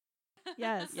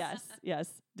Yes.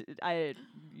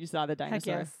 You saw the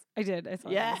dinosaur. Heck yes. I did. I saw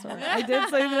the Yeah. dinosaur. I did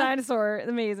see the dinosaur.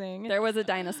 Amazing. There was a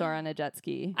dinosaur on a jet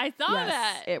ski. I saw Yes.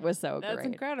 that. It was so That's great.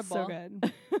 incredible. So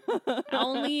good.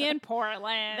 Only in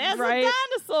Portland. There's Right. a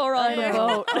dinosaur on the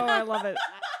boat. Oh, I love it.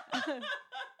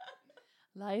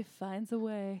 Life finds a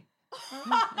way.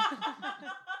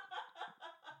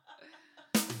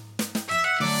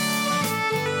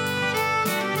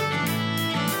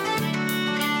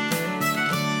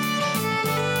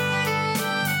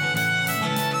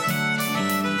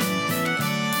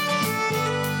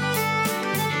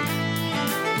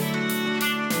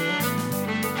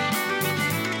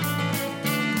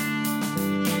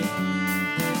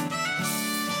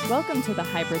 Welcome to the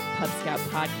Hybrid Pub Scout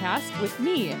podcast with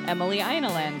me, Emily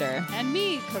Einelander. And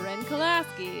me, Corinne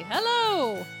Kolaski.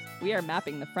 Hello. We are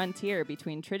mapping the frontier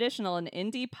between traditional and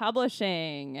indie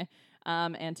publishing.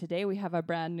 And today we have a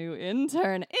brand new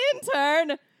intern.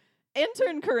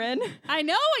 Intern, Corinne. I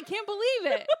know. I can't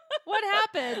believe it. What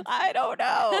happened? I don't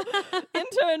know.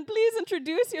 Intern, please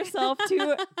introduce yourself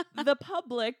to the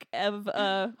public of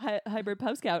Hybrid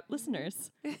Pub Scout listeners.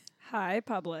 Hi,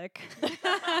 public.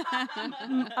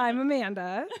 I'm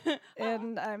Amanda,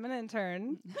 and I'm an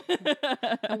intern.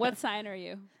 And what sign are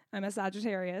you? I'm a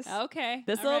Sagittarius. Okay.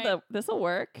 This'll all right.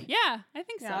 work. Yeah, I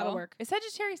think so. Yeah, that'll work. Is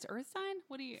Sagittarius Earth sign?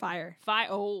 What do you? Fire. Fire.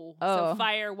 Oh. Oh. So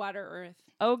fire, water, earth.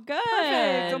 Oh, good.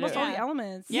 Perfect. Almost all Yeah. the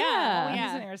elements. Yeah. Oh, yeah.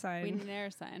 He's an air sign. We need an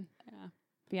air sign. Yeah.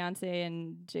 Beyonce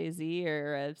and Jay-Z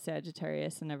are a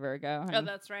Sagittarius and a Virgo. Oh, and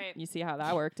that's right. you see how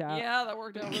that worked out. Yeah, that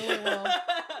worked out really well.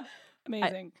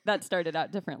 Amazing. That started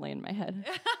out differently in my head.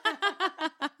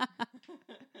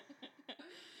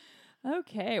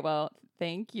 Okay, well,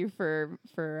 thank you for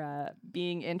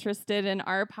being interested in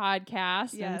our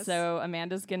podcast. Yes. And so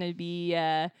Amanda's going to be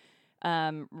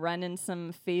running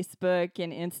some Facebook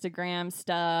and Instagram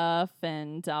stuff,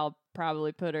 and I'll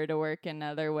probably put her to work in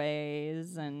other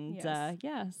ways. And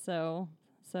Yes. so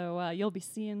you'll be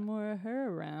seeing more of her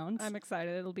around. I'm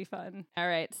excited. It'll be fun. All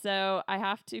right, so I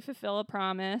have to fulfill a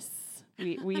promise.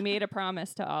 We made a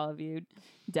promise to all of you.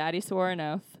 Daddy swore an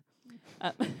oath.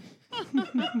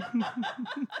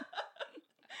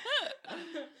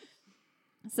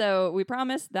 So we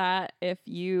promised that if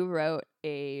you wrote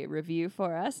a review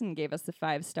for us and gave us a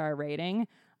 5-star rating,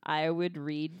 I would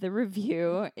read the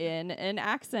review in an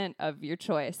accent of your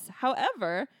choice.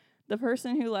 However, the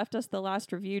person who left us the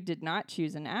last review did not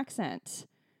choose an accent,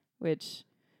 which,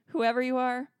 whoever you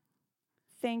are,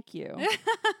 thank you.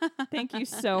 Thank you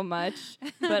so much.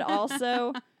 But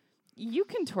also, you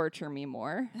can torture me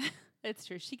more. It's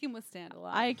true. She can withstand a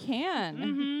lot. I can.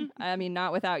 Mm-hmm. I mean,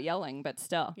 not without yelling, but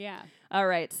still. Yeah. All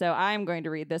right, so I'm going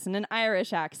to read this in an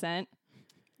Irish accent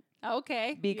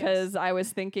Okay. because I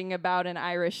was thinking about an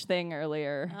Irish thing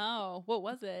earlier. Yes. Oh, what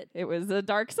was it? It was a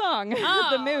dark song, Oh,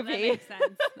 the movie. That makes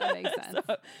sense. That makes sense.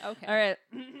 So, Okay. all right.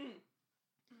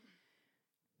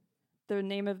 The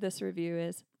name of this review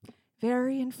is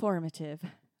Very Informative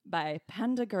by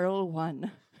Panda Girl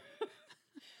 1.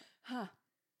 Huh.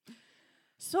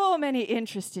 So many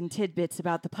interesting tidbits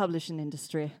about the publishing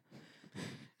industry.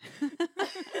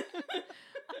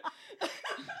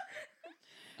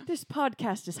 This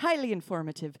podcast is highly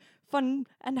informative, fun,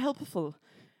 and helpful.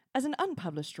 As an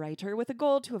unpublished writer with a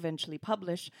goal to eventually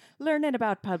publish, learning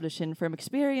about publishing from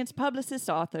experienced publicist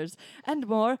authors and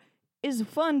more is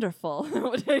wonderful.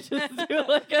 Would I just do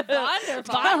like a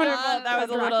Wonderful. That was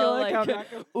a little Count like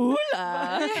Dracula. ooh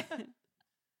la.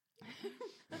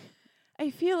 I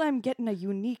feel I'm getting a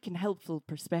unique and helpful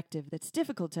perspective that's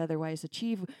difficult to otherwise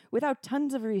achieve without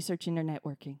tons of researching or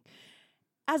networking.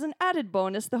 As an added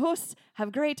bonus, the hosts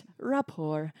have great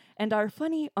rapport and are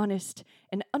funny, honest,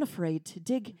 and unafraid to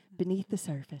dig beneath the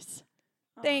surface.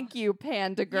 Thank you,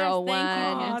 Panda Girl Yes,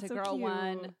 thank you, One. Panda so Girl cute.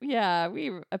 1. Yeah,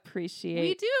 we appreciate.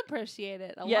 We do appreciate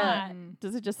it a Yeah. lot.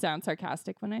 Does it just sound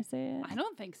sarcastic when I say it? I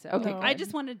don't think so. Okay, I good.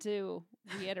 just wanted to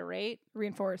reiterate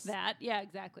Reinforce. that. Yeah,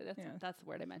 exactly. Yeah. That's the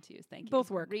word I meant to use. Thank you. Both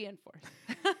work. Reinforce.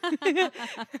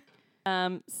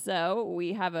 So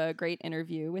we have a great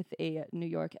interview with a New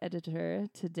York editor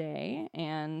today,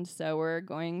 and so we're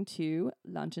going to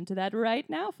launch into that right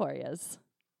now for yous.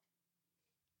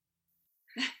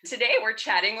 Today, we're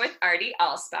chatting with Artie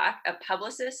Alsbach, a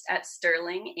publicist at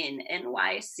Sterling in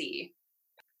NYC.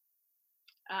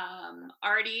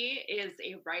 Artie is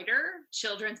a writer,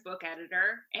 children's book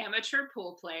editor, amateur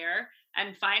pool player,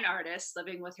 and fine artist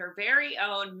living with her very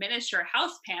own miniature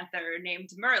house panther named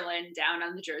Merlin down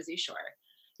on the Jersey Shore.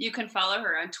 You can follow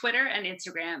her on Twitter and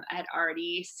Instagram at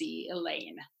Artie C.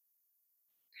 Elaine.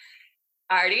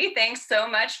 Artie, thanks so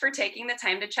much for taking the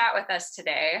time to chat with us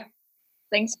today.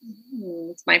 Thanks for having me.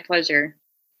 It's my pleasure.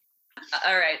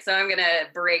 All right, so I'm gonna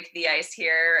break the ice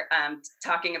here,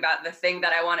 talking about the thing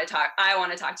that I want to talk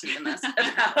to you the most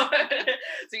about.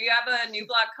 So you have a new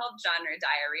blog called Genre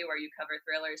Diary, where you cover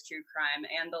thrillers, true crime,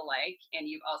 and the like, and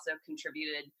you've also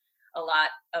contributed a lot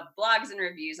of blogs and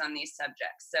reviews on these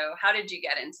subjects. So how did you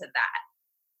get into that?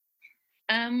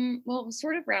 Well,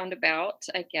 sort of roundabout,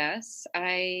 I guess.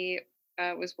 I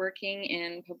was working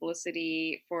in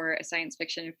publicity for a science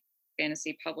fiction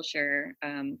fantasy publisher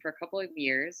for a couple of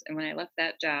years. And when I left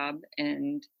that job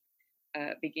and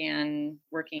began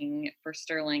working for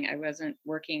Sterling, I wasn't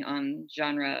working on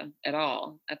genre at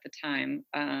all at the time.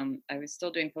 I was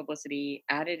still doing publicity,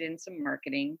 added in some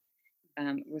marketing,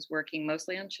 was working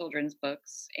mostly on children's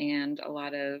books and a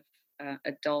lot of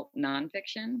adult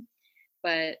nonfiction.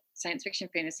 But science fiction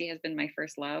fantasy has been my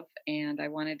first love, and I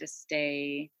wanted to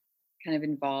stay kind of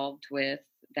involved with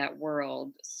that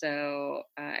world. So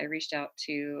I reached out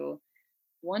to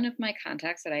one of my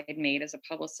contacts that I had made as a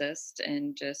publicist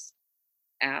and just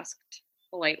asked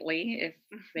politely if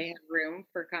they had room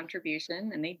for contribution,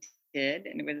 and they did.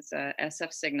 And it was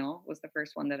SF Signal was the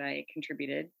first one that I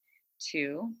contributed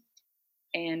to.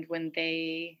 And when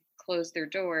they closed their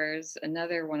doors,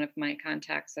 another one of my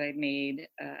contacts that I'd made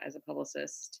as a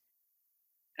publicist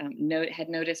had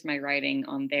noticed my writing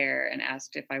on there and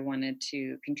asked if I wanted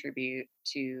to contribute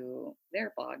to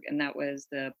their blog. And that was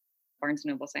the Barnes &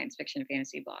 Noble Science Fiction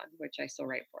Fantasy blog, which I still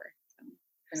write for. So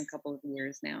it's been a couple of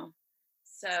years now.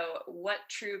 So what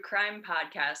true crime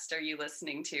podcast are you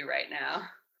listening to right now?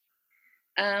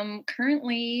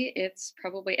 Currently, it's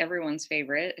probably everyone's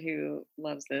favorite who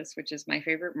loves this, which is My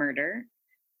Favorite Murder.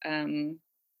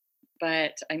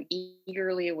 But I'm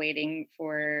eagerly awaiting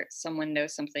for Someone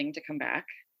Knows Something to come back.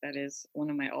 That is one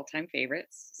of my all-time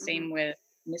favorites. Mm-hmm. Same with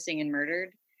Missing and Murdered.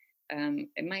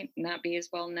 It might not be as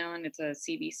well known. It's a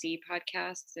CBC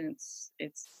podcast, and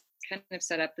it's kind of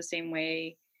set up the same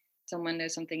way Someone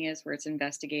Knows Something is, where it's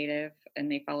investigative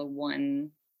and they follow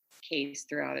one case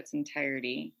throughout its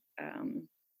entirety.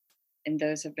 And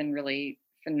those have been really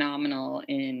phenomenal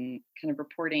in kind of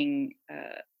reporting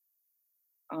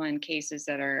on cases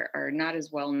that are not as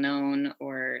well known,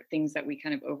 or things that we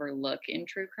kind of overlook in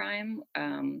true crime,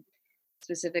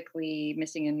 specifically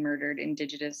missing and murdered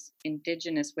Indigenous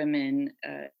women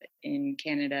in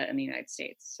Canada and the United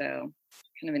States. So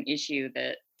kind of an issue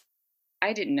that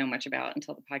I didn't know much about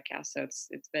until the podcast. So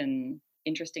it's been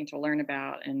interesting to learn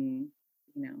about, and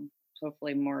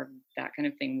hopefully more of that kind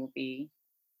of thing will be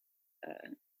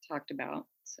talked about.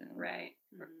 So right.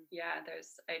 Yeah,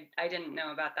 I didn't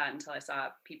know about that until I saw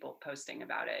people posting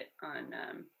about it on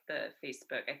the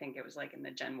Facebook. I think it was like in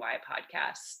the Gen Y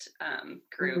podcast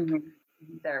group.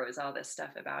 Mm-hmm. There was all this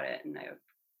stuff about it, and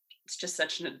it's just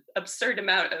such an absurd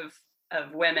amount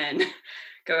of women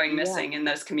going missing in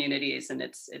those communities, and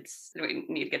it's we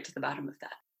need to get to the bottom of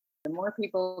that. The more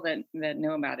people that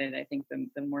know about it, I think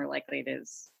the more likely it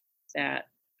is that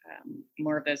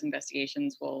more of those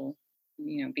investigations will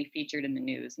be featured in the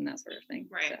news and that sort of thing.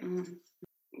 Right. So,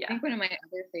 yeah. I think one of my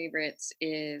other favorites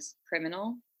is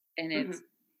Criminal, and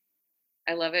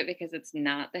I love it because it's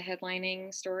not the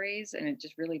headlining stories, and it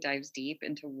just really dives deep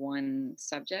into one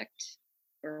subject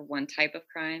or one type of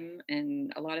crime,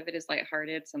 and a lot of it is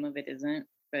lighthearted, some of it isn't,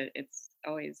 but I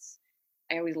always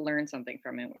learn something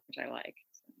from it, which I like.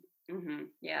 So. Mm-hmm.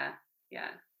 Yeah.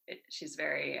 She's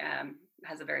very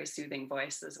has a very soothing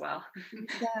voice as well.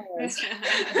 Yes.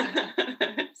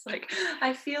 It's like,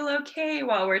 I feel okay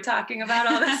while we're talking about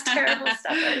all this terrible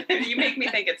stuff. You make me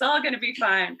think it's all going to be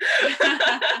fine.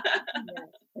 Yeah,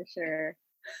 for sure.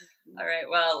 All right.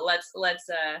 Well, let's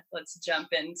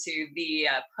jump into the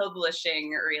publishing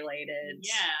related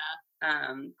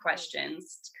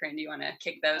questions. Corinne, do you want to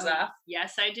kick those off?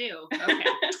 Yes, I do. Okay.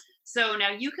 So now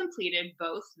you completed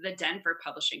both the Denver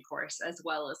publishing course as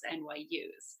well as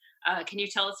NYU's. Can you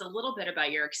tell us a little bit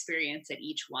about your experience at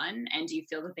each one, and do you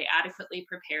feel that they adequately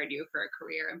prepared you for a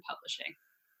career in publishing?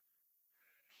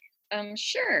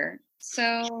 Sure.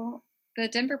 So the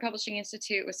Denver Publishing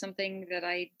Institute was something that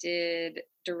I did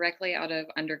directly out of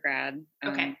undergrad,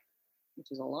 which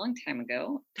was a long time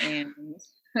ago, and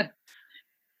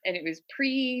and it was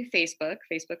pre-Facebook.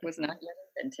 Facebook was not yet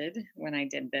invented when I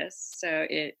did this, so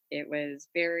it was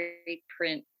very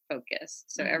print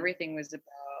focused. So everything was about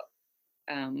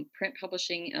print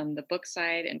publishing on the book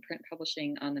side and print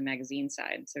publishing on the magazine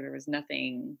side. So there was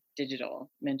nothing digital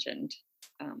mentioned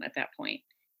at that point.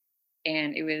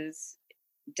 And it was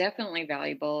definitely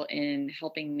valuable in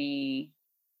helping me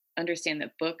understand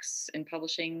that books and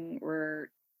publishing were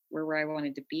where I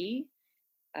wanted to be.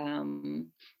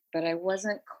 But I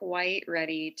wasn't quite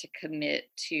ready to commit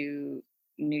to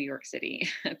New York City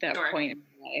at that point in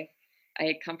my life. I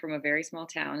had come from a very small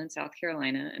town in South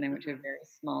Carolina, and I went to a very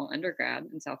small undergrad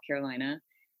in South Carolina.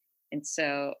 And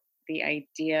so the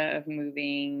idea of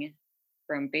moving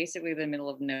from basically the middle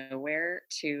of nowhere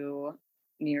to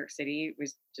New York City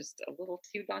was just a little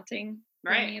too daunting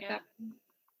for me at that point.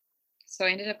 So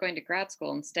I ended up going to grad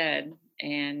school instead,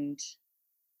 and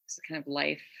it's kind of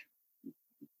life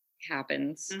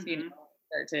happens, you know,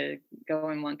 start to go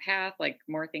in one path, like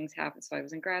more things happen. So I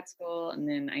was in grad school, and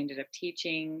then I ended up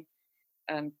teaching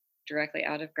directly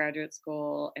out of graduate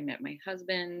school. I met my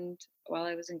husband while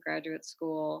I was in graduate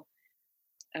school.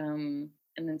 And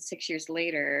then 6 years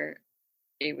later,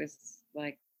 it was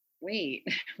like, wait,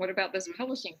 what about this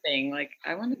publishing thing? Like,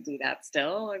 I want to do that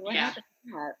still. Like, what happened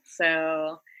to that?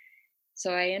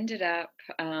 So I ended up,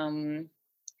 I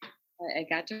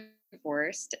got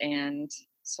divorced and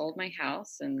sold my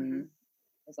house, and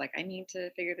was like, I need to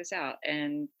figure this out.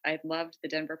 And I loved the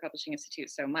Denver Publishing Institute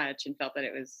so much and felt that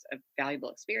it was a valuable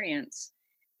experience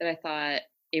that I thought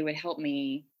it would help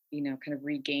me, you know, kind of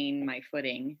regain my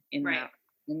footing in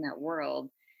that world.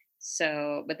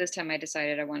 So, but this time I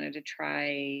decided I wanted to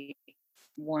try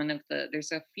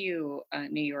there's a few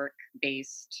New York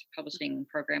based publishing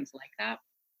programs like that.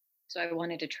 So I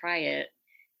wanted to try it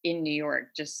in New York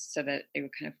just so that it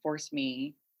would kind of force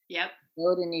me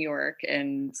go to New York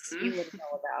and see what it's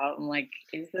all about. I'm like,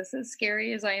 is this as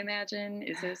scary as I imagine?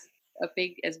 Is this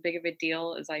as big of a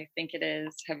deal as I think it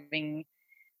is? Having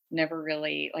never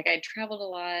really, like, I traveled a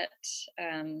lot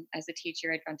as a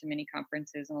teacher. I'd gone to many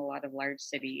conferences in a lot of large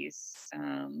cities,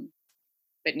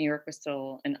 but New York was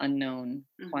still an unknown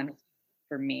quantity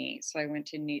for me. So I went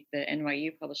to the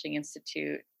NYU Publishing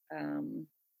Institute,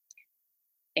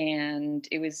 and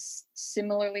it was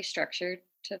similarly structured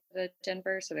to the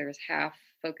Denver. So there was half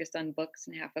focused on books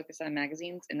and half focused on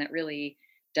magazines. And that really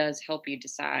does help you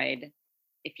decide,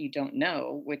 if you don't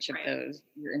know which of those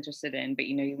you're interested in, but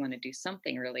you know you want to do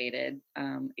something related.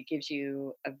 It gives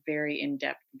you a very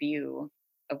in-depth view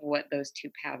of what those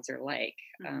two paths are like.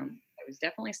 It was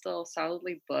definitely still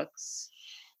solidly books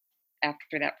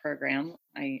after that program.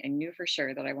 I knew for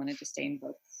sure that I wanted to stay in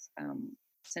books.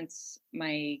 Since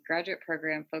my graduate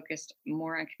program focused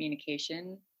more on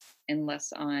communication and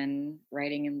less on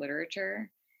writing and literature,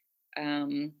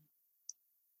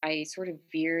 I sort of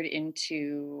veered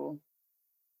into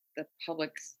the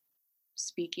public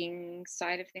speaking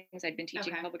side of things. I'd been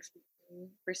teaching public speaking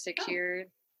for 6 years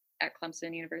at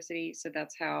Clemson University. So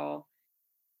that's how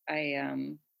I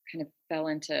kind of fell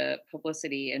into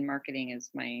publicity and marketing as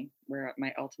where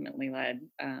I ultimately led,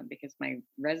 because my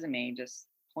resume just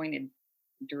pointed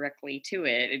directly to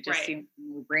it. It just seemed a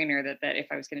no-brainer that if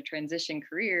I was going to transition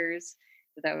careers,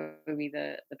 that would be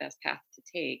the best path to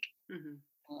take.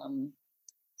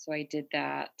 So I did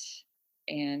that,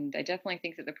 and I definitely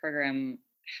think that the program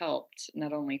helped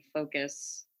not only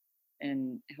focus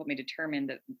and help me determine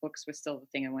that books was still the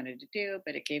thing I wanted to do,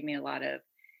 but it gave me a lot of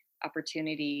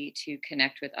opportunity to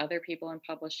connect with other people in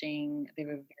publishing. They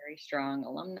have a very strong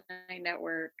alumni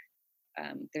network.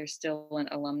 There's still an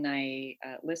alumni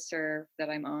listserv that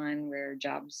I'm on where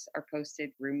jobs are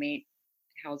posted, roommate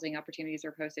housing opportunities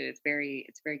are posted. It's very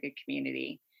good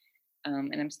community.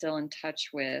 And I'm still in touch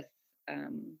with,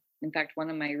 in fact, one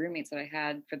of my roommates that I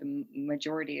had for the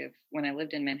majority of when I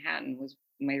lived in Manhattan was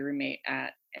my roommate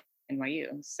at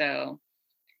NYU. So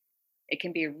it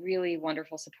can be a really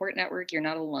wonderful support network. You're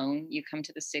not alone. You come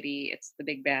to the city. It's the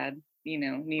big bad,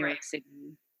 New York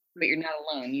City. But you're not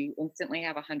alone. You instantly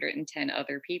have 110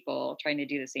 other people trying to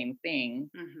do the same thing.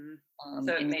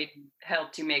 So it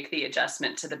helped you make the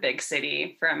adjustment to the big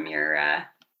city from your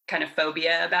kind of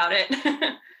phobia about it.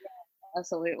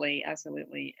 Absolutely. And,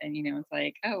 it's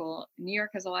like, oh, well, New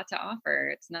York has a lot to offer.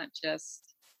 It's not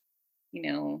just,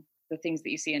 the things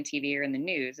that you see on TV or in the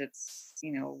news. It's,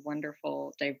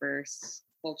 wonderful, diverse,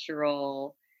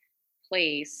 cultural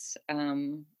place.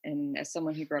 And as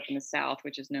someone who grew up in the South,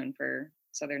 which is known for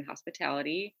Southern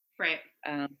hospitality,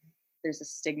 there's a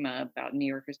stigma about New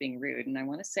Yorkers being rude, and I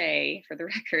want to say for the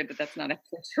record that that's not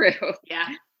actually true.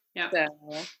 So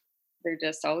they're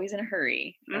just always in a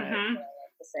hurry, I like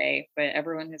to say, but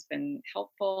everyone has been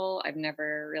helpful. I've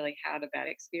never really had a bad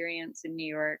experience in New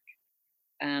York.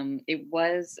 It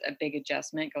was a big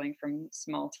adjustment going from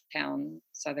small town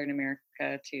Southern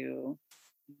America to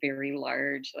very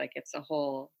large, like it's a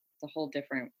whole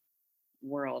different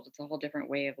world. It's a whole different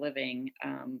way of living.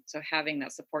 So having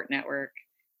that support network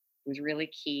was really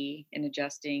key in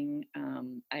adjusting.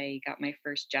 I got my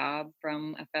first job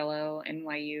from a fellow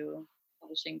NYU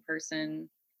publishing person.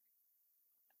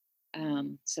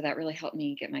 So that really helped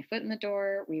me get my foot in the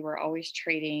door. We were always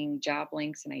trading job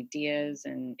links and ideas.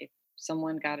 And if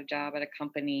someone got a job at a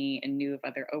company and knew of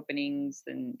other openings,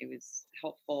 then it was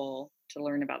helpful to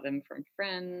learn about them from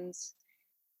friends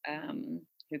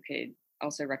who could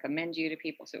also recommend you to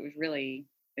people. So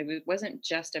it wasn't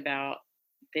just about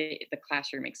the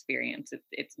classroom experience.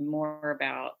 It's more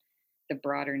about the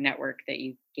broader network that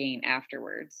you gain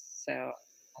afterwards. So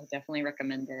I definitely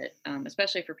recommend it,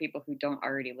 especially for people who don't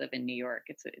already live in New York.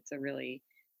 It's a really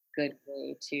good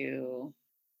way to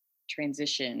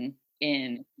transition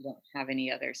in if you don't have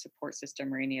any other support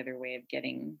system or any other way of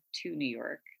getting to New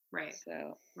York. Right.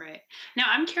 So right. Now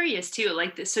I'm curious too,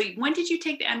 like this. So when did you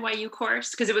take the NYU course?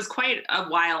 Because it was quite a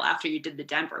while after you did the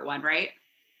Denver one, right?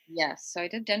 yes, so I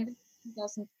did Denver in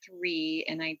 2003,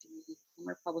 and I did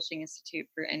Summer Publishing Institute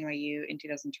for NYU in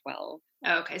 2012.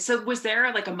 Okay. So was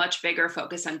there like a much bigger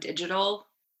focus on digital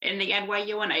in the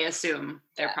NYU one? I assume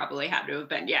there probably had to have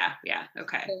been. Yeah. Yeah.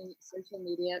 Okay. So social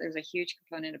media, there's a huge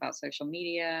component about social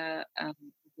media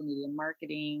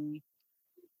marketing,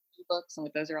 ebooks, and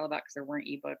what those are all about, because there weren't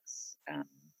ebooks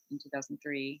in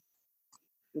 2003,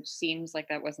 which seems like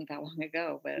that wasn't that long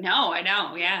ago. But no, I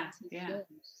know. Yeah. Yeah.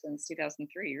 Since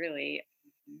 2003, really,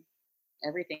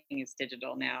 everything is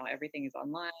digital now. Everything is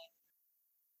online.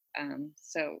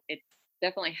 So it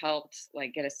definitely helped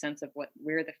like get a sense of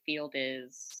where the field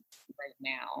is right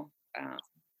now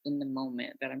in the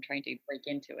moment that I'm trying to break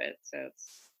into it. So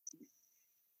it's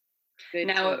good.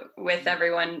 Now with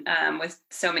everyone with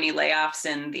so many layoffs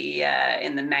in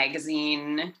the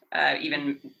magazine,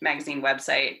 even magazine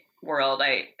website world,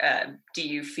 do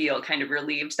you feel kind of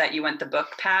relieved that you went the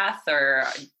book path, or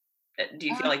do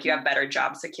you feel like you have better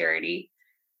job security?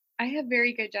 I have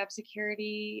very good job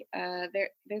security.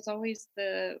 There's always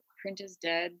the print is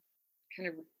dead kind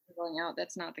of going out.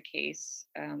 That's not the case.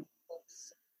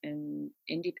 Books and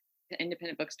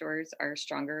independent bookstores are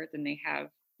stronger than they have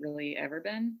really ever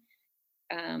been.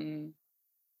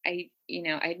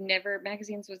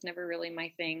 Magazines was never really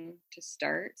my thing to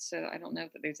start, so I don't know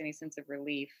that there's any sense of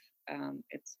relief.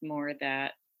 It's more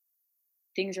that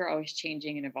things are always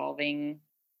changing and evolving.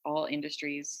 All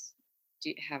industries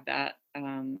do have that.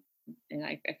 And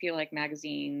I feel like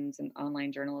magazines and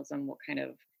online journalism will kind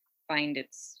of find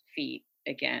its feet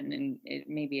again, and it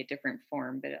may be a different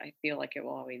form, but I feel like it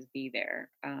will always be there.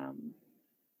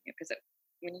 Because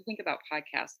when you think about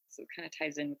podcasts, it kind of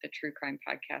ties in with the true crime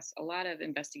podcasts. A lot of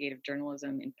investigative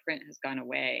journalism in print has gone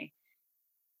away,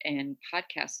 and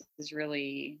podcasts is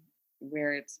really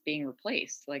where it's being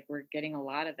replaced. Like we're getting a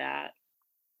lot of that,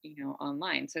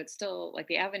 online. So it's still like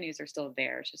the avenues are still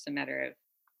there. It's just a matter of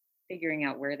figuring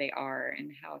out where they are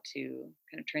and how to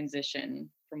kind of transition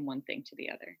from one thing to the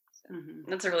other. So. Mm-hmm.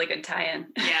 That's a really good tie-in.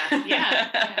 Yeah.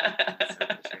 That's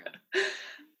really true.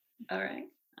 All right.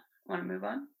 Want to move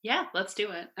on? Yeah, let's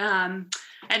do it. And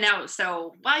now,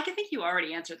 I think you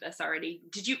already answered this already.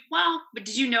 Did you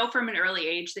know from an early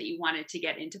age that you wanted to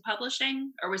get into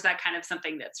publishing? Or was that kind of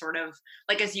something that sort of,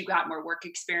 like, as you got more work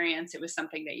experience, it was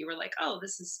something that you were like, oh,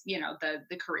 this is,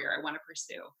 the career I want to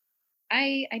pursue?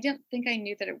 I don't think I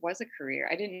knew that it was a career.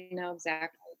 I didn't know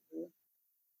exactly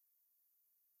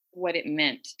what it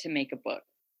meant to make a book.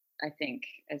 I think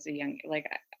as a young,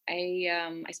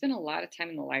 I spent a lot of time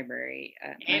in the library.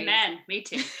 Amen. Me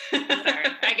too. Sorry,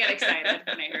 I get excited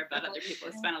when I hear about other people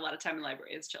who spend a lot of time in the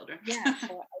library as children. Yeah, so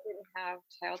I didn't have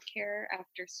childcare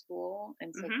after school,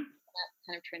 and so that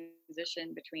kind of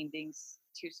transition between being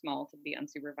too small to be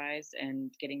unsupervised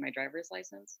and getting my driver's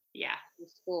license. Yeah. In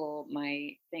school,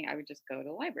 I would just go to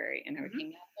the library and I would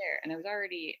hang out there. And I was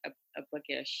already a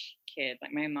bookish kid.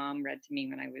 Like my mom read to me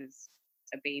when I was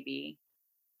a baby.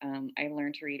 I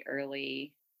learned to read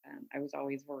early. I was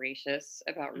always voracious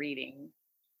about reading.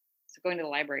 So going to the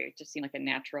library just seemed like a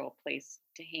natural place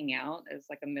to hang out as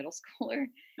like a middle schooler.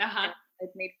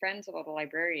 I'd made friends with all the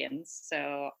librarians,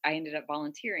 so I ended up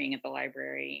volunteering at the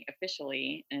library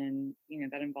officially, and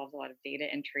that involves a lot of data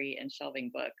entry and shelving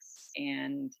books.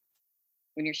 And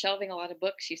when you're shelving a lot of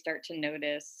books, you start to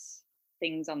notice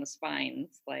things on the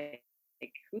spines, like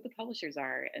who the publishers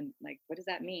are, and like what does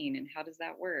that mean, and how does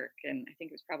that work? And I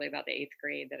think it was probably about the 8th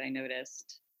grade that I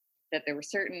noticed that there were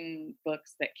certain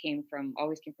books that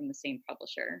always came from the same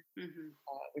publisher,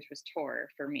 which was Tor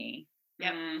for me.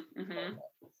 Yep.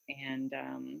 And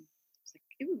it's like,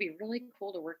 it would be really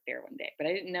cool to work there one day, but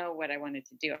I didn't know what I wanted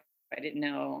to do. I didn't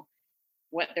know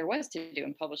what there was to do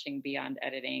in publishing beyond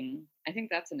editing. I think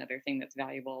that's another thing that's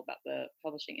valuable about the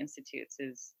publishing institutes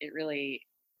is it really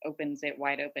opens it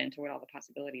wide open to what all the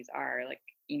possibilities are. Like,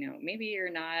 maybe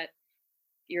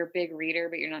you're a big reader,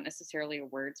 but you're not necessarily a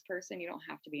words person. You don't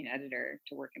have to be an editor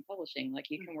to work in publishing. Like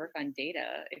you can work on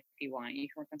data if you want. You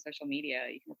can work on social media.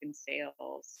 You can work in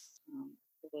sales,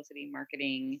 publicity,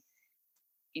 marketing.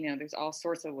 there's all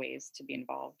sorts of ways to be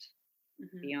involved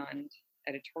beyond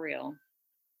editorial.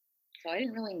 So I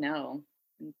didn't really know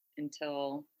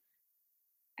until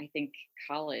I think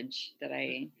college that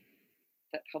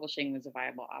publishing was a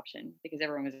viable option, because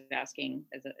everyone was asking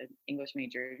as an English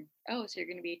major, oh, so you're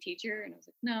going to be a teacher? And I was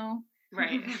like, no.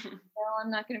 Right. No,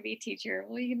 I'm not going to be a teacher.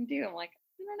 What are you going to do? I'm like,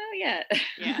 I don't know yet.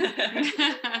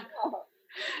 Yeah.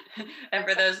 And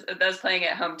for those playing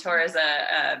at home, Tor is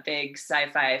a big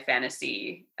sci-fi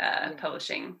fantasy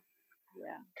publishing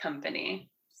company.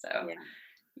 So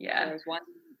yeah. So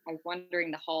I was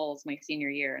wandering the halls my senior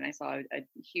year, and I saw a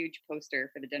huge poster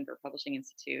for the Denver Publishing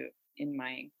Institute in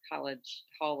my college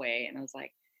hallway, and I was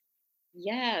like,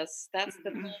 yes, that's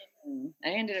the thing. I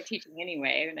ended up teaching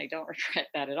anyway, and I don't regret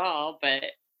that at all, but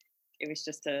it was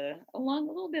just a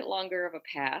little bit longer of a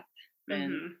path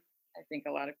than I think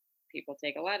a lot of people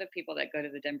take. A lot of people that go to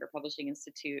the Denver Publishing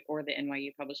Institute or the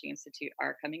NYU Publishing Institute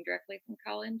are coming directly from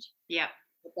college. Yeah.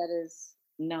 But that is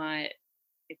not,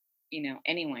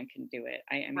 anyone can do it.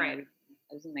 I mean, right.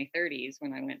 I was in my 30s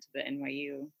when I went to the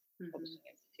NYU Publishing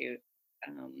Institute,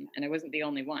 and I wasn't the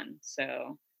only one.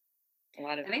 So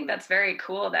I think that's very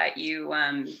cool that you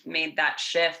made that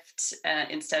shift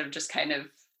instead of just kind of,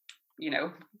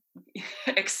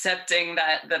 accepting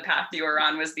that the path you were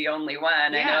on was the only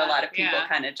one. I know a lot of people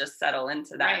kind of just settle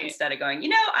into that instead of going,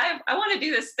 I want to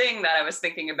do this thing that I was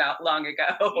thinking about long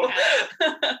ago.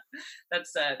 Yeah.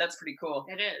 That's pretty cool.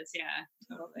 It is. Yeah,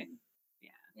 totally.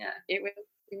 Yeah. It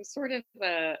was sort of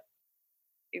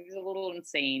it was a little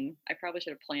insane. I probably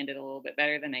should have planned it a little bit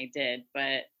better than I did,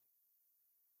 but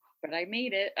I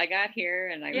made it. I got here,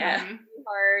 and I worked really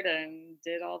hard and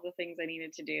did all the things I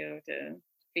needed to do to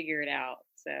figure it out.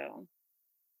 So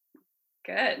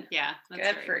good. Yeah.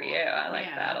 Good for cool. You. I like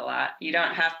that a lot. You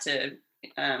don't have to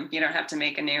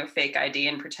make a new fake ID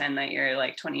and pretend that you're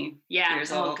like 20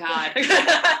 years old. Oh God.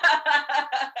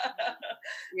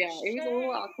 Yeah, it was a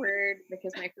little awkward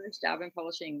because my first job in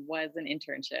publishing was an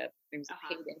internship. It was a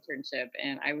paid internship,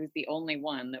 and I was the only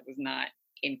one that was not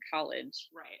in college.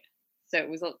 Right. So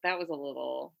that was a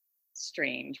little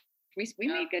strange. We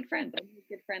made good friends. I made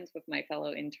good friends with my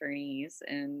fellow internees,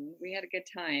 and we had a good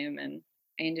time. And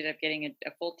I ended up getting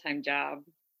a full-time job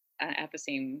at the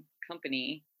same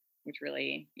company, which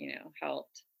really,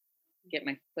 helped get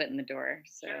my foot in the door.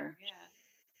 So. Sure. Yeah.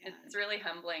 It's really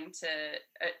humbling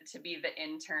to be the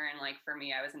intern. Like for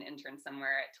me, I was an intern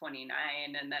somewhere at 29,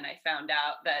 and then I found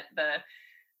out that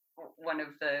one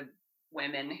of the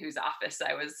women whose office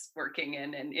I was working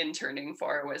in and interning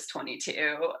for was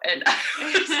 22, and I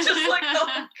was just like,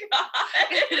 oh God.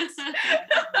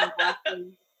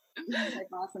 My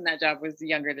boss in that job was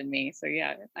younger than me, so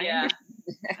yeah.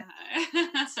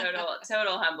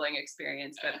 Total humbling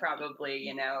experience, but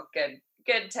probably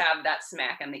good to have that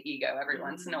smack on the ego every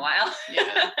once in a while.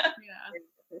 Yeah,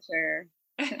 for sure.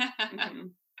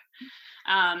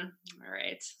 All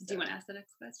right. Do you want to ask the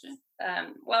next question?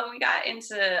 Well, we got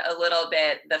into a little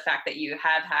bit the fact that you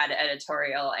have had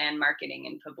editorial and marketing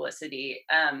and publicity.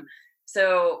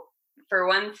 So for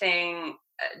one thing,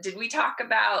 did we talk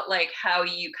about like how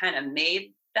you kind of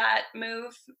made that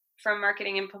move from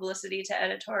marketing and publicity to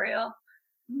editorial?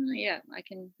 Yeah, I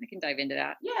can dive into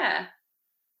that. Yeah.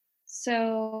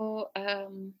 So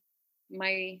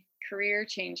my career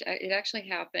change, it actually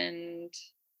happened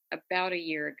about a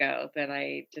year ago that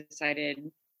I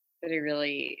decided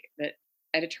that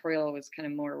editorial was kind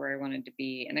of more where I wanted to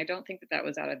be. And I don't think that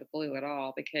was out of the blue at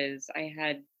all, because I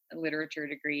had a literature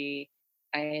degree.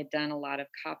 I had done a lot of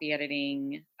copy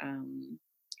editing.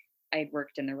 I'd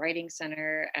worked in the writing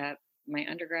center at my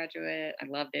undergraduate. I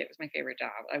loved it. It was my favorite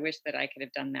job. I wish that I could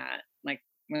have done that. Like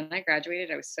when I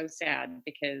graduated, I was so sad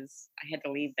because I had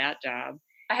to leave that job.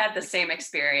 I had the same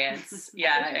experience,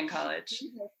 in college.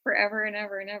 Forever and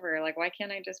ever and ever. Like, why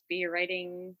can't I just be a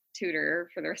writing tutor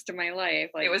for the rest of my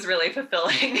life? Like, it was really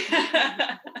fulfilling.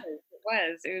 It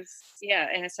was, yeah.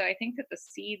 And so I think that the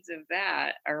seeds of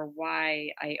that are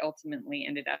why I ultimately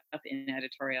ended up in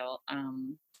editorial.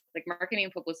 Like marketing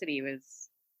and publicity was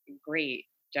a great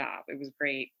job. It was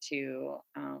great to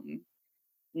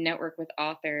network with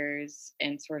authors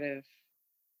and sort of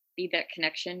be that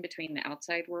connection between the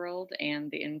outside world and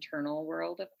the internal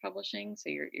world of publishing. So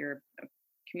you're a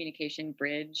communication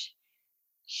bridge,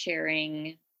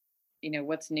 sharing,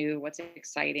 what's new, what's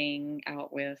exciting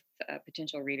out with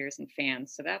potential readers and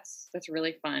fans. So that's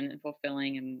really fun and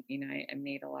fulfilling. And, I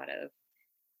made a lot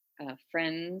of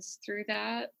friends through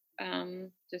that.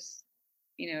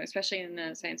 Especially in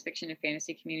the science fiction and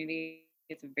fantasy community,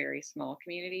 it's a very small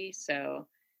community. So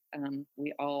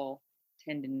we all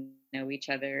tend to know each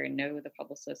other and know the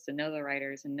publicists and know the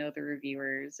writers and know the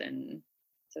reviewers. And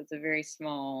So it's a very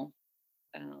small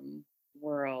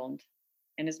world.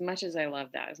 And as much as I love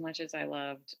that, as much as I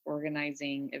loved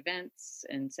organizing events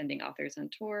and sending authors on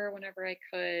tour whenever I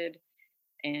could,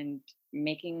 and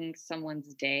making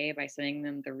someone's day by sending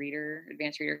them the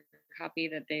advanced reader copy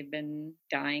that they've been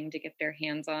dying to get their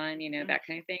hands on, that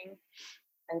kind of thing.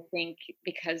 I think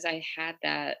because I had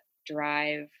that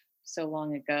drive so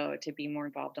long ago to be more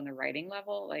involved on the writing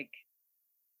level, like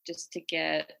just to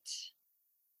get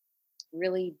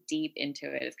really deep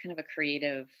into it. It's kind of a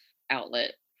creative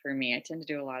outlet for me. I tend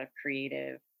to do a lot of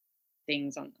creative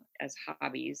things as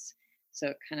hobbies. So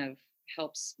it kind of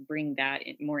helps bring that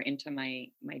more into my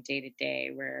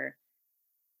day-to-day, where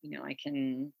I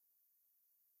can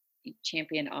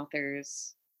champion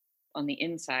authors on the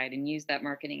inside and use that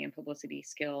marketing and publicity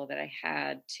skill that I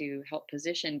had to help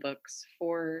position books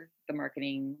for the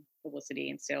marketing, publicity,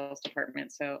 and sales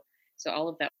department. So all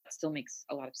of that still makes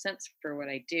a lot of sense for what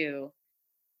I do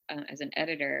as an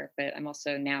editor, but I'm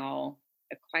also now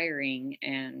acquiring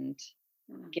and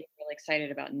getting really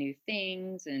excited about new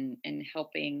things and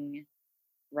helping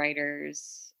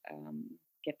writers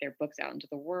get their books out into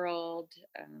the world,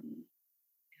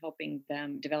 helping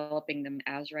them, developing them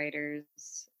as writers,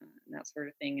 and that sort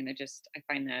of thing. And I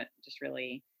find that just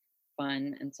really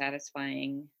fun and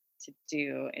satisfying to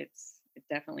do. It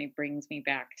definitely brings me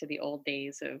back to the old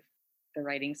days of the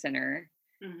Writing Center,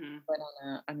 but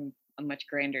on a much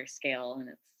grander scale. And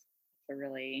it's a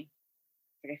really,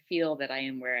 I feel that I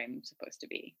am where I'm supposed to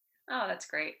be. Oh, that's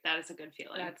great. That is a good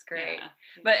feeling. That's great. Yeah.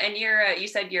 But, and you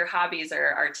said your hobbies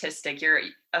are artistic. You're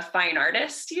a fine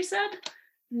artist, you said?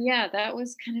 Yeah, that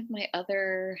was kind of my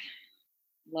other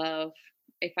love.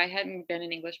 If I hadn't been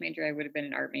an English major, I would have been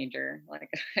an art major.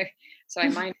 So I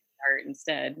minored in art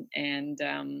instead. And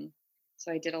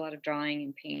so I did a lot of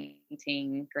drawing and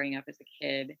painting growing up as a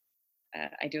kid.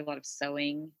 I do a lot of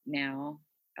sewing now,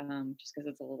 just because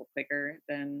it's a little quicker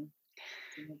than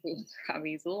these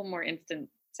hobbies, a little more instant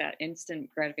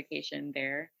gratification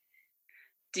there.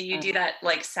 Do you do that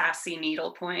like sassy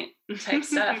needlepoint type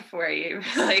stuff where you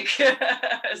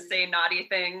say naughty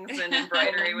things and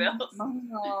embroidery wheels?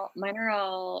 Mine are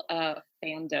all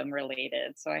fandom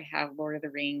related. So I have Lord of the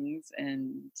Rings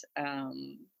and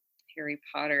Harry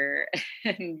Potter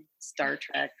and Star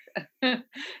Trek and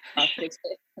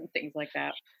things like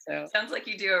that. So sounds like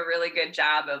you do a really good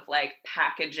job of like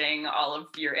packaging all of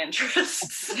your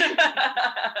interests.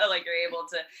 Like you're able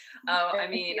to, I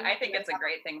mean, I think it's a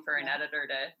great thing for an editor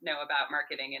to know about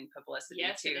marketing and publicity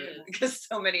too, because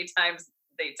so many times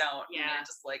they don't. Yeah. And they're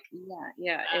just like,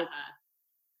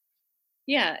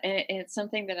 yeah, and it's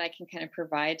something that I can kind of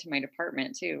provide to my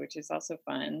department too, which is also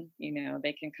fun.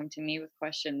 They can come to me with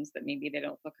questions that maybe they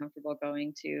don't feel comfortable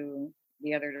going to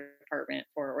the other department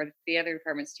for, or the other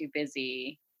department's too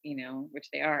busy, which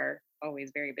they are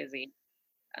always very busy.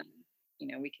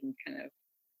 We can kind of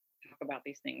talk about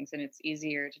these things, and it's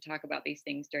easier to talk about these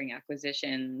things during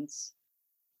acquisitions.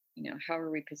 How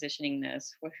are we positioning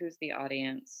this? Who's the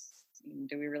audience?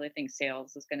 Do we really think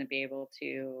sales is going to be able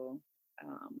to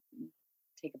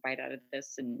take a bite out of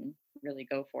this and really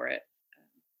go for it?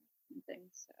 And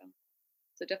things.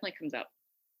 So it definitely comes up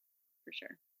for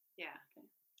sure. Yeah. Okay.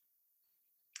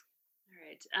 All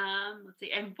right. Let's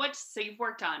see. And so you've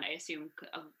worked on, I assume,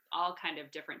 all kind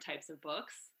of different types of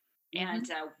books. And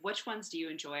which ones do you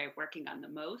enjoy working on the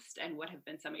most, and what have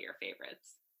been some of your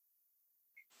favorites?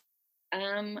 I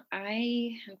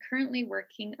am currently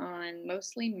working on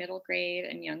mostly middle grade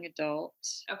and young adult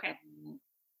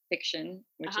fiction,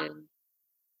 which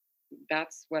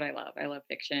that's what I love. I love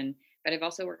fiction, but I've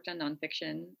also worked on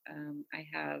nonfiction. I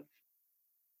have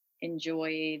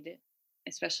enjoyed,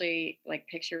 especially like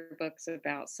picture books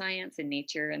about science and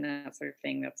nature and that sort of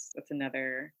thing. That's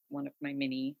another one of my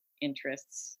many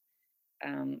interests.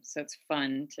 So it's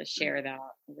fun to share that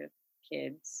with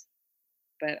kids.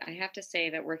 But I have to say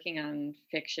that working on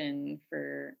fiction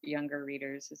for younger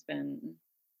readers has been,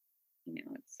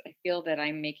 I feel that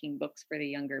I'm making books for the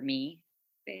younger me,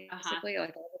 basically.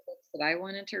 Like all the books that I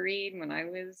wanted to read when I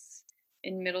was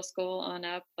in middle school on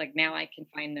up, like now I can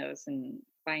find those and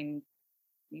find,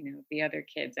 the other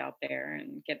kids out there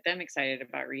and get them excited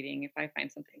about reading if I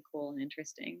find something cool and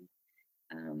interesting.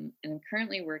 And I'm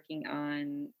currently working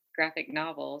on graphic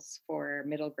novels for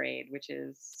middle grade, which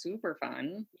is super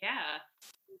fun. Yeah.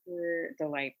 Super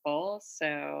delightful.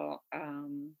 So,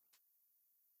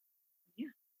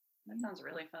 that sounds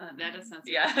really fun. That does sound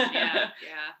yeah. Yeah.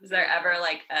 Is there ever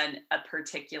like a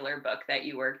particular book that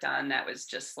you worked on that was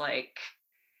just like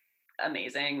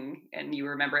amazing and you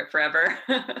remember it forever?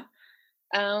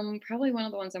 Probably one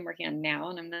of the ones I'm working on now,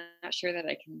 and I'm not sure that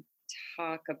I can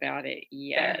talk about it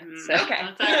yet. Mhm. So Okay.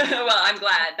 Well, I'm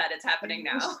glad that it's happening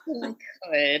I wish now. I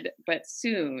could, but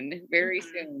soon, very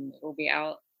Mhm. soon, it will be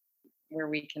out where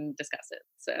we can discuss it.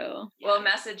 So Well,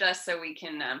 message us so we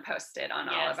can post it on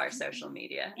all of our Yes. social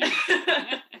media.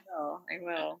 I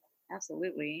will.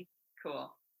 Absolutely.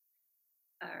 Cool.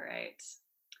 All right.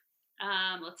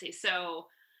 Let's see. So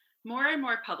more and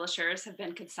more publishers have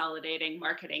been consolidating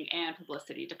marketing and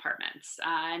publicity departments.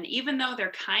 And even though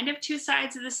they're kind of two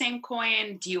sides of the same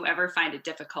coin, do you ever find it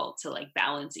difficult to like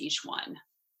balance each one?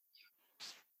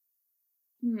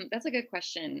 That's a good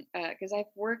question because I've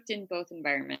worked in both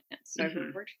environments. So Mhm.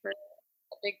 I've worked for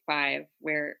a big five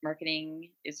where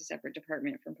marketing is a separate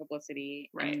department from publicity.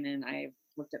 Right. And then I've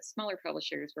looked at smaller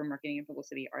publishers where marketing and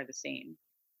publicity are the same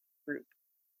group.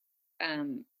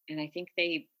 And I think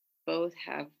they both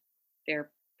have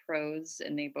their pros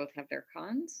and they both have their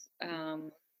cons.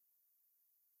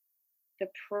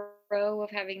 The pro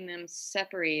of having them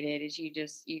separated is you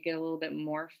get a little bit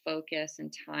more focus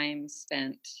and time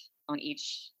spent on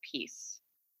each piece.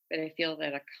 But I feel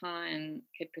that a con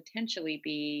could potentially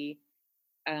be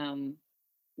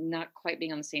not quite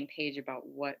being on the same page about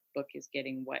what book is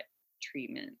getting what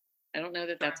treatment. I don't know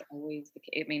that that's always the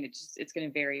case. I mean, it's going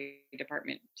to vary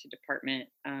department to department.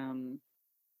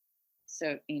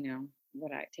 So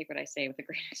what I say with a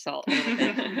grain of salt a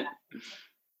little bit,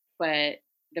 but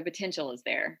the potential is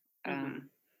there. Mhm.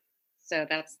 So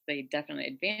that's the definite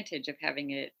advantage of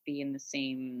having it be in the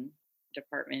same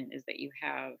department is that you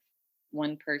have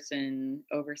one person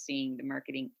overseeing the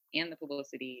marketing and the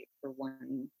publicity for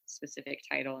one specific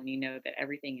title, and you know that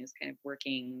everything is kind of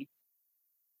working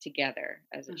together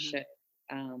as it Mhm. should.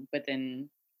 But then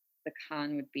the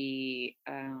con would be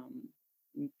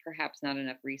perhaps not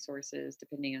enough resources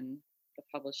depending on the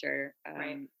publisher.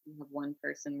 Right. You have one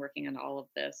person working on all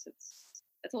of this.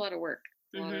 It's a lot of work.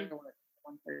 It's a lot Mhm. of work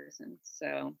for one person.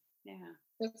 So Yeah.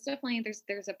 it's definitely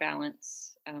there's a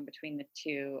balance between the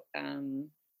two.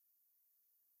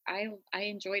 I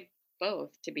enjoyed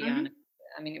both, to be Mhm. honest.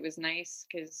 I mean, it was nice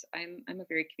because I'm a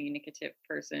very communicative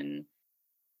person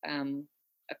um,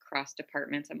 across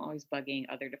departments. I'm always bugging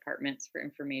other departments for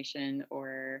information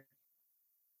or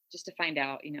just to find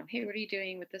out, hey, what are you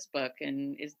doing with this book?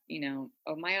 And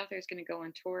oh, my author is going to go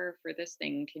on tour for this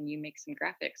thing. Can you make some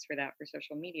graphics for that for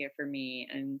social media for me?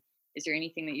 And is there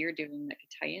anything that you're doing that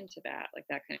could tie into that, like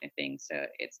that kind of thing? So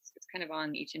it's kind of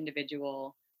on each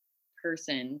individual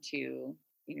person to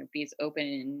be as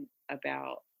open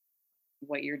about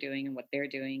what you're doing and what they're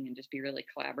doing, and just be really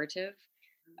collaborative.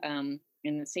 And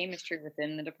the same is true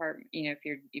within the department.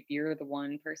 If you're the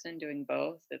one person doing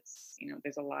both, it's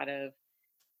there's a lot of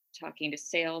talking to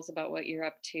sales about what you're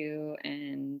up to,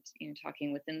 and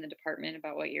talking within the department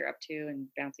about what you're up to, and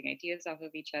bouncing ideas off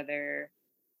of each other,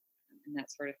 and that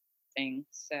sort of thing.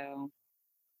 So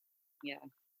yeah,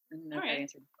 I don't know if that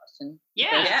answered the question.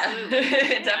 Yeah.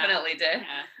 It definitely did.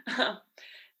 Yeah.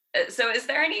 So is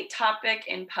there any topic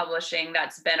in publishing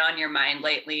that's been on your mind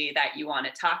lately that you want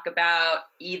to talk about,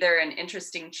 either an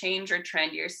interesting change or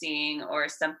trend you're seeing, or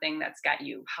something that's got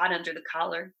you hot under the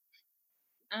collar?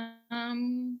 I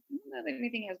don't know that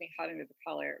anything has me hot under the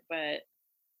collar, but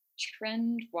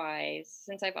trend wise,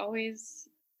 since I'm always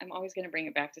going to bring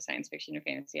it back to science fiction and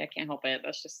fantasy. I can't help it.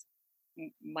 That's just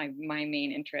my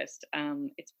main interest.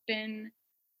 It's been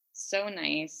so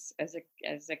nice as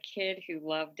a kid who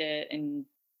loved it and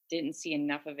didn't see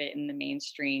enough of it in the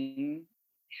mainstream,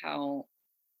 how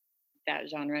that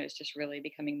genre is just really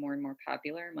becoming more and more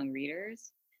popular among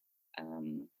readers.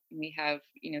 We have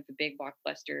the big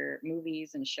blockbuster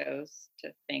movies and shows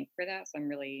to thank for that, so I'm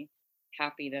really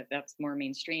happy that that's more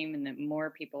mainstream and that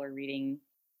more people are reading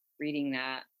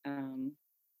that.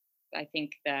 I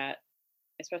think that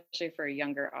especially for a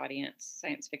younger audience,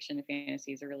 science fiction and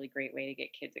fantasy is a really great way to get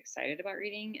kids excited about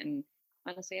reading. And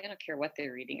honestly, I don't care what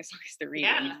they're reading as long as they're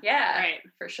reading. Yeah, right,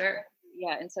 for sure.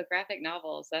 Yeah, and so graphic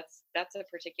novels, that's a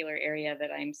particular area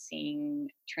that I'm seeing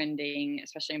trending,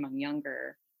 especially among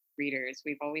younger readers.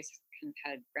 We've always kind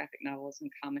of had graphic novels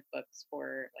and comic books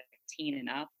for like teen and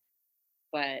up,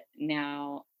 but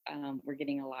now we're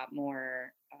getting a lot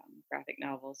more graphic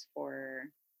novels for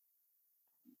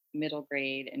middle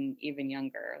grade and even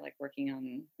younger. Like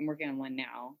I'm working on one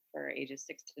now for ages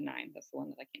 6 to 9. That's the one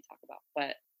that I can't talk about,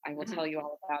 but I will tell you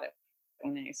all about it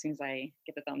as soon as I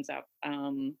get the thumbs up.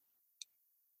 And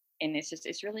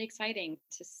it's really exciting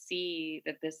to see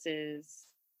that this is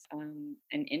an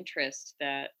interest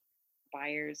that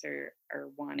buyers are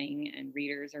wanting and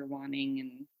readers are wanting,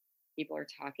 and people are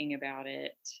talking about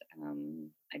it.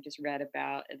 I just read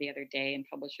about the other day in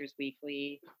Publishers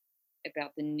Weekly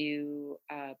about the new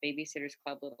Babysitters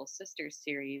Club Little Sisters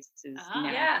series is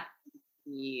now Yeah.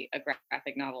 a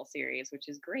graphic novel series, which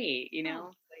is great, you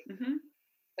know.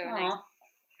 So nice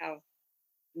to have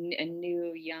a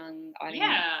new young audience,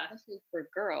 Yeah. especially for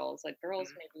girls. Like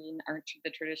girls maybe aren't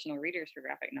the traditional readers for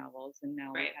graphic novels, and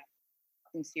now we Right. have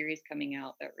some series coming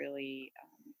out that really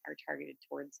are targeted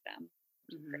towards them.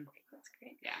 That's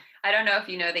great. Yeah. I don't know if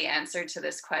you know the answer to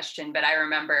this question, but I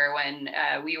remember when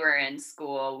we were in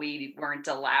school, we weren't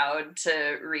allowed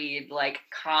to read like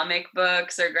comic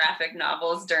books or graphic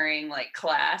novels during like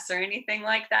class or anything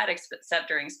like that, except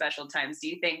during special times. Do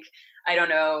you think, I don't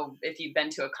know if you've been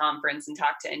to a conference and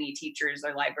talked to any teachers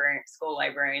or school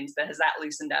librarians, but has that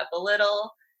loosened up a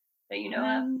little that you know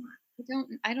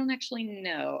of? I don't actually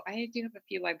know. I do have a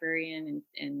few librarian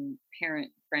and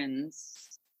parent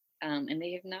friends, and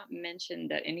they have not mentioned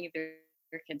that any of their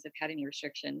kids have had any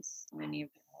restrictions on any of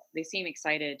that. They seem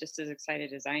excited, just as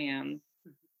excited as I am,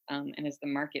 and as the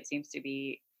market seems to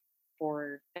be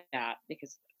for that,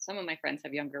 because some of my friends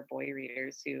have younger boy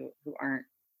readers who aren't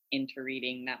into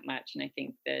reading that much, and I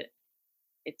think that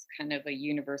it's kind of a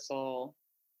universal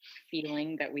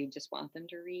feeling that we just want them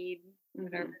to read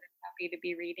whatever they're happy to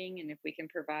be reading, and if we can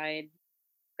provide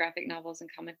graphic novels and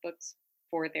comic books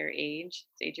for their age,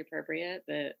 it's age appropriate,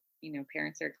 that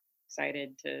parents are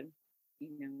excited to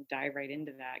dive right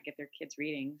into that, get their kids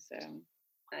reading. So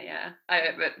yeah,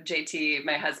 JT,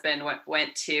 my husband,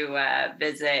 went to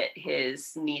visit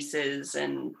his nieces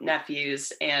and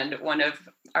nephews, and one of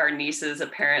our nieces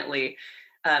apparently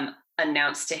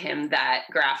announced to him that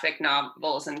graphic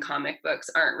novels and comic books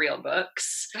aren't real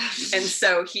books. And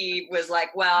so he was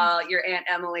like, well, your Aunt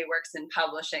Emily works in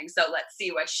publishing, so let's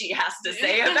see what she has to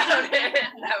say about it.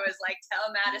 And I was like,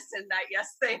 tell Madison that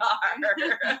yes, they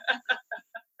are.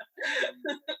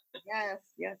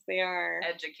 Yes, they are.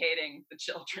 Educating the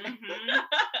children.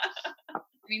 I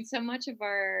mean, so much of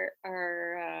our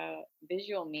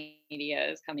visual media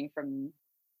is coming from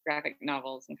graphic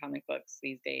novels and comic books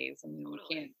these days. I mean, you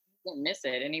can't miss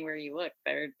it anywhere you look.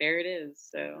 There it is.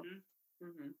 So,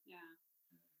 Yeah.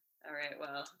 All right.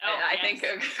 Well, Oh, I yes.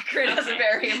 think Corinne has a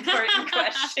very important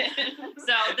question.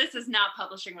 So this is not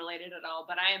publishing related at all,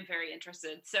 but I am very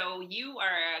interested. So you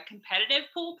are a competitive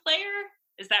pool player,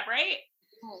 is that right?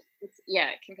 it's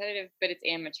competitive, but it's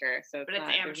amateur. So But it's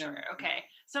not, there's amateur. no- Okay.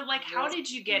 So like, how did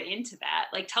you get into that?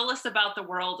 Like, tell us about the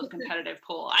world of competitive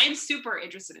pool. I am super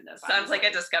interested in this. Sounds like a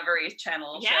honestly. Discovery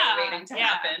Channel show Yeah, waiting to yeah.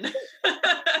 happen.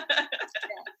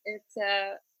 It's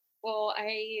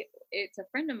it's a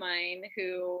friend of mine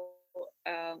who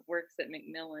works at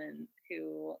Macmillan,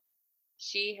 who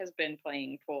she has been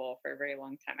playing pool for a very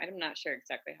long time. I'm not sure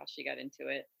exactly how she got into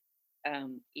it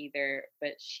either,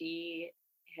 but she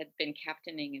had been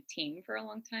captaining a team for a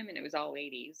long time, and it was all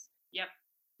ladies. Yep.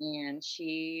 And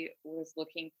she was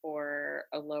looking for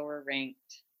a lower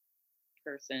ranked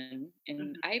person.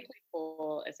 And I played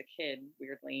pool as a kid,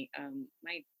 weirdly.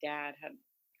 My dad had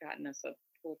gotten us a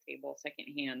pool table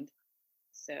secondhand.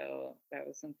 So that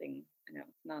was something,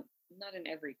 not an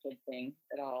every kid thing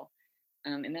at all.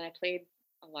 And then I played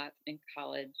a lot in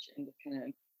college, and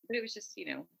but it was just,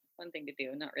 fun thing to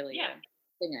do, not really a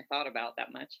thing I thought about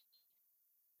that much.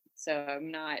 So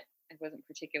I wasn't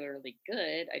particularly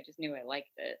good. I just knew I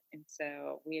liked it. And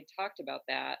so we had talked about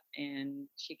that, and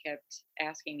she kept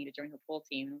asking me to join her pool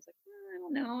team. And I was like, I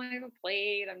don't know. I haven't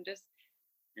played. I'm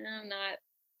not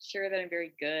sure that I'm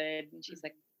very good. And she's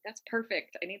like, that's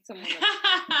perfect. I need someone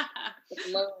with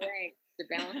low rank to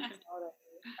balance out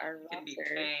our Can be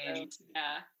roster. trained. So,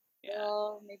 Yeah.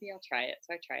 well, maybe I'll try it.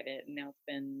 So I tried it, and now it's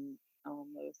been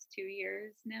almost 2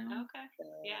 years now. Okay. So,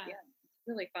 Yeah. it's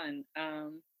really fun.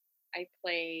 I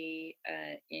play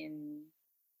in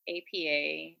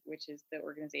APA, which is the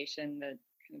organization that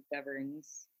kind of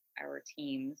governs our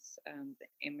teams. I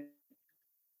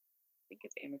think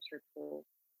it's amateur pool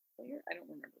player. I don't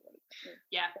remember what it's called.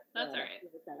 Yeah, that's all right.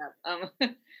 Look that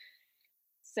up.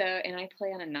 So, and I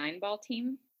play on a 9-ball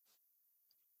team,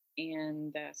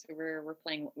 and so we're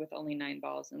playing with only 9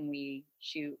 balls, and we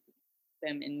shoot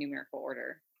them in numerical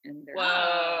order. And they're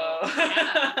Whoa.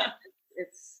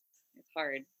 it's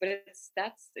hard, but it's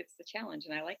the challenge,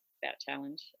 and I like that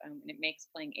challenge. And it makes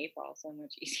playing 8-ball so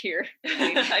much easier.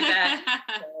 I bet.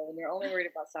 So, and you're only worried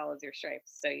about solids or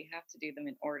stripes, so you have to do them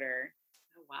in order.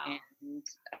 Oh, wow.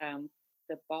 And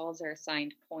the balls are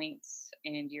assigned points,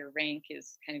 and your rank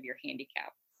is kind of your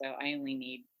handicap. So I only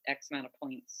need X amount of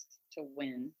points to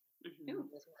win. Mhm.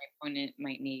 Whereas my opponent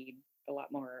might need a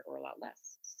lot more or a lot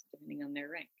less, depending on their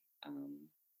rank.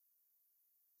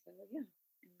 So yeah.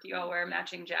 Do you all wear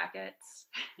matching jackets?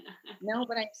 No,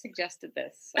 but I suggested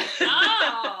this. So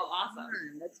Oh,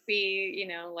 awesome. let's be,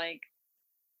 like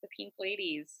the pink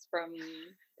ladies from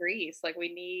Greece. Like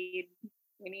we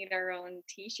need our own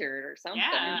T-shirt or something.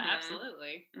 Yeah,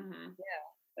 absolutely.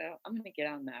 So I'm gonna get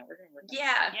on that. We're gonna work on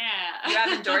Yeah. Yeah. You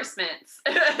have endorsements.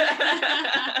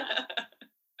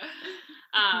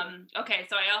 Okay,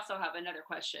 so I also have another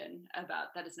question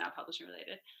about that is not publishing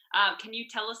related. Can you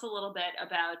tell us a little bit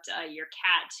about your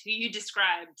cat, who you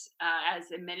described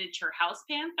as a miniature house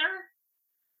panther?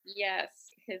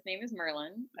 Yes, his name is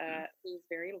Merlin. He's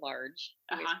very large.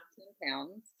 He weighs 15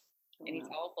 pounds, and he's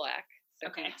all black. So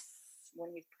Okay.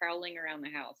 when he's prowling around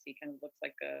the house, he kind of looks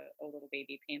like a little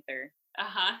baby panther.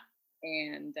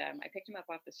 And I picked him up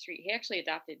off the street. He actually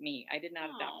adopted me. I did not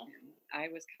adopt him. I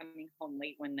was coming home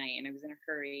late one night, and I was in a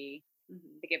hurry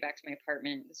to get back to my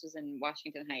apartment. This was in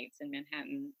Washington Heights in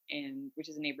Manhattan, which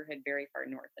is a neighborhood very far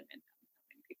north of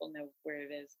Manhattan. People know where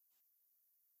it is.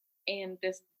 And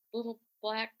this little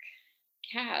black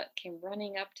cat came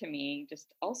running up to me,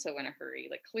 just also in a hurry,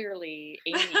 like clearly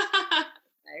aiming.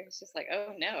 I was just like,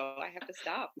 oh no, I have to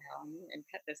stop now and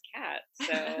pet this cat. So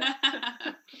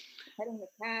petting the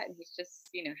cat, and he's just,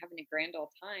 having a grand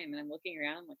old time. And I'm looking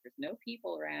around like there's no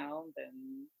people around,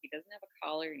 and he doesn't have a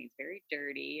collar, and he's very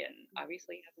dirty, and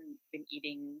obviously hasn't been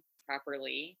eating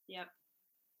properly. Yep.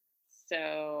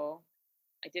 So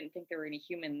I didn't think there were any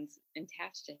humans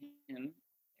attached to him,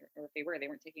 or if they were, they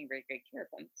weren't taking very good care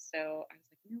of him. So I was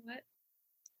like, you know what?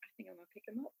 I think I'm gonna pick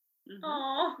him up.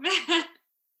 Aww.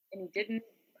 And he didn't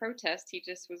protest. He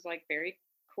just was like very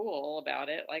cool about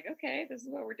it. Like, okay, this is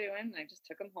what we're doing. And I just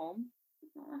took him home.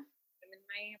 I'm in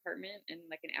my apartment, and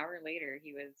like an hour later,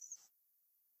 he was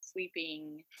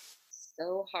sleeping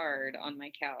so hard on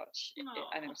my couch. And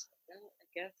I was like, well, I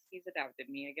guess he's adopted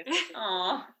me. I guess he's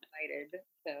excited.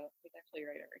 So he's actually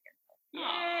right over here.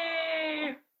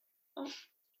 Yay!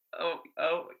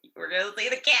 Oh, we're gonna see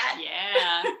the cat.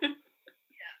 Yeah.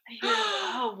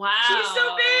 Oh wow. He's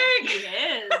so big. He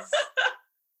is.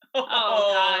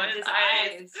 Oh God, his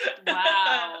eyes.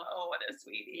 Wow. Oh, what a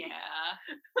sweetie. Yeah.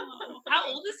 Oh.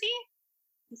 How old is he?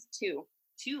 He's 2.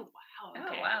 2. Wow. Oh,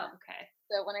 Okay. wow. Okay.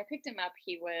 So when I picked him up,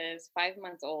 he was 5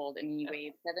 months old, and he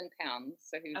weighed 7 pounds.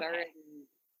 So he was already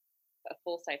a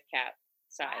full-size cat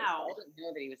size. Wow. I didn't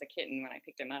know that he was a kitten when I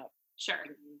picked him up. Sure. I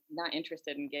was not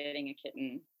interested in getting a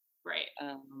kitten Right.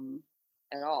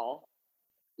 at all.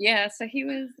 Yeah, so he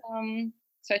was,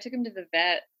 so I took him to the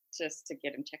vet just to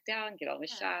get him checked out and get all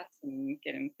his shots and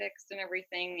get him fixed and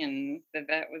everything. And the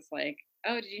vet was like,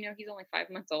 oh, did you know he's only 5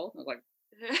 months old? I was like,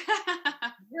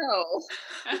 no.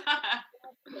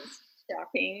 It's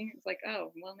shocking. It's like,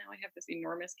 oh, well, now I have this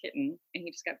enormous kitten. And he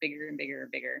just got bigger and bigger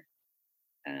and bigger.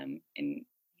 And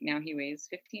now he weighs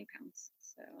 15 pounds.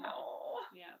 So,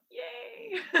 Yeah.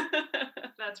 Yay.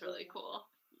 That's really cool.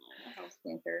 house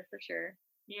panther for sure.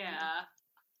 Yeah.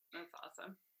 That's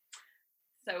awesome.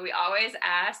 So we always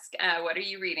ask, what are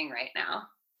you reading right now?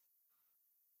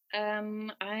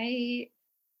 I'm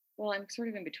sort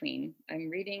of in between. I'm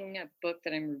reading a book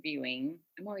that I'm reviewing.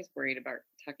 I'm always worried about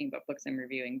talking about books I'm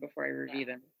reviewing before I review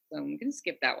them. So I'm going to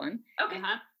skip that one. Okay. And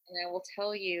I will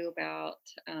tell you about,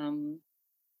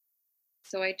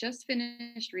 so I just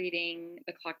finished reading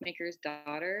The Clockmaker's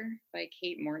Daughter by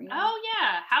Kate Morton. Oh,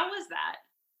 yeah. How was that?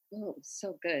 Oh, it was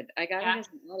so good. I got it as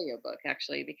an audiobook,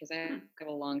 actually, because I have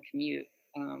a long commute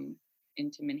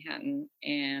into Manhattan.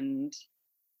 And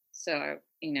so,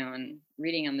 and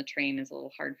reading on the train is a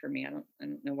little hard for me. I don't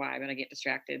know why, but I get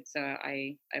distracted. So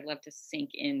I love to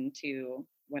sink into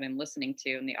what I'm listening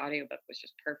to. And the audiobook was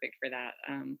just perfect for that.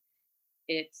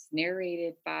 It's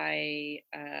narrated by,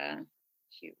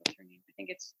 what's her name? I think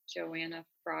it's Joanna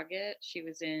Froggatt. She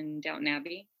was in Downton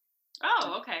Abbey.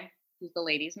 Oh, okay. She's the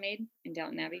lady's maid in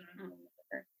Downton Abbey.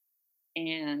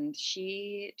 And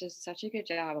she does such a good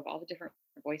job of all the different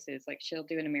voices. Like she'll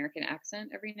do an American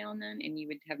accent every now and then, and you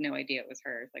would have no idea it was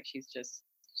her. Like she's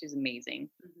amazing.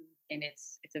 And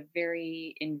it's a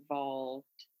very involved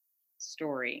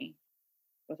story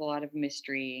with a lot of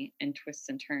mystery and twists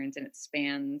and turns, and it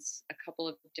spans a couple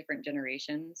of different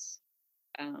generations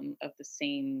of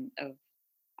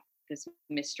this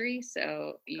mystery.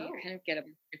 So you kind of get a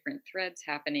different threads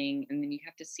happening, and then you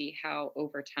have to see how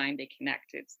over time they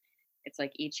connect. It's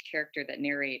like each character that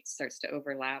narrates starts to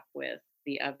overlap with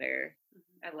the other.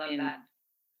 I love that.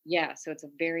 Yeah, so it's a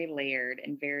very layered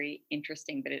and very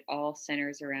interesting, but it all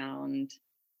centers around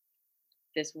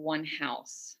this one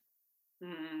house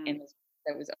and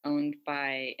that was owned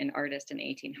by an artist in the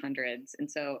 1800s. And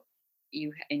so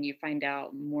you find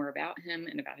out more about him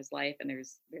and about his life, and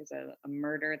there's a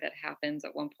murder that happens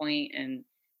at one point, and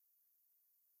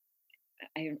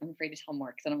I'm afraid to tell more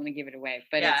because I don't want to give it away,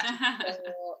 but it's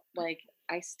so, like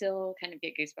I still kind of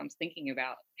get goosebumps thinking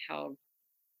about how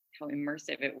how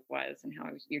immersive it was and how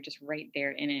you're just right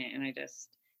there in it. And I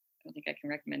don't think I can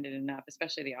recommend it enough,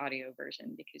 especially the audio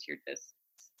version, because you're just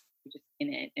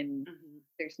in it, and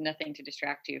there's nothing to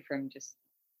distract you from just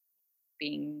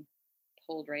being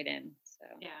pulled right in. So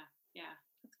yeah,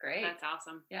 that's great. That's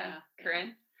awesome. Yeah.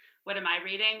 Corinne? What am I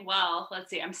reading? Well,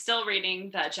 let's see. I'm still reading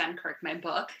the Jen Kirkman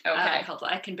book. Okay. Called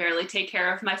I Can Barely Take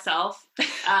Care of Myself.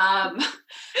 And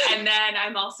then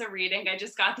I'm also reading, I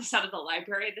just got this out of the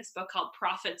library, this book called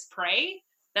Prophets Pray,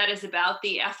 that is about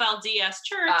the FLDS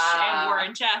Church and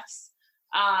Warren Jeffs.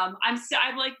 I'm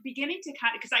like beginning to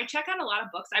kind of, because I check out a lot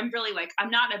of books. I'm really like, I'm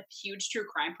not a huge true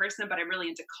crime person, but I'm really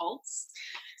into cults.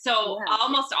 So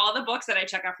almost all the books that I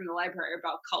check out from the library are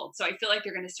about cults. So I feel like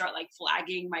they're going to start like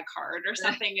flagging my card or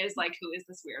something is like, who is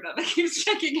this weirdo that keeps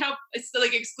checking out? It's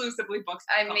like exclusively books.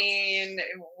 I mean,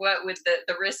 what would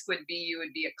the risk would be? You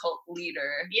would be a cult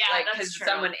leader. Yeah, like, that's true.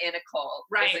 Someone in a cult.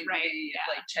 Right. Be,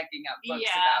 like checking out books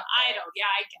yeah, about cults.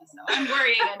 I guess so. I'm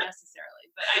worrying unnecessarily,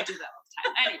 but I do that all the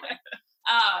time. Anyway.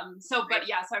 So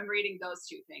I'm reading those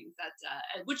two things that,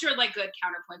 which are like good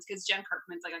counterpoints, because Jen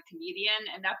Kirkman's like a comedian,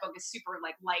 and that book is super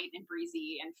like light and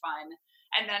breezy and fun.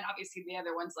 And then obviously the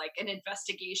other one's like an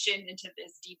investigation into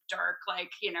this deep, dark,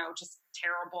 like, just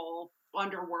terrible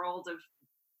underworld of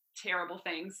terrible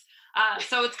things.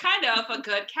 So it's kind of a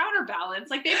good counterbalance.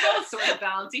 Like they both sort of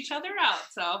balance each other out.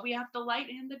 So we have the light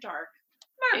and the dark.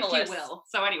 Marvelous. If you will.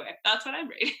 So anyway, that's what I'm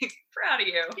reading. Proud of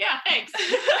you. Yeah, thanks.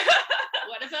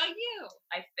 What about you?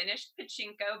 I finished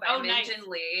Pachinko by Minjin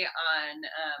Lee on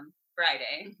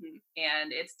Friday,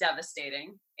 and it's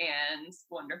devastating and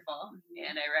wonderful,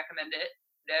 and I recommend it.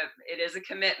 It is a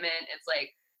commitment. It's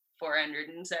like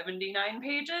 479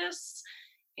 pages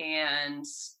and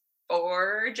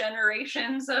 4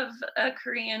 generations of a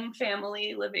Korean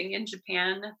family living in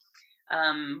Japan,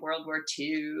 World War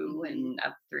II and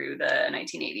up through the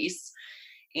 1980s.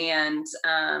 And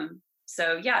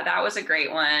so yeah, that was a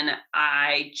great one.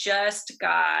 I just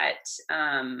got,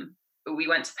 we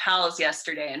went to Pals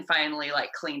yesterday and finally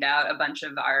like cleaned out a bunch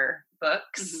of our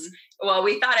books. Well,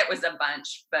 we thought it was a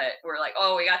bunch, but we're like,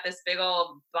 oh, we got this big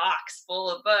old box full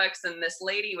of books. And this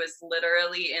lady was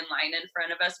literally in line in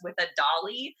front of us with a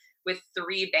dolly with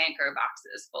 3 banker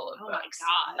boxes full of books.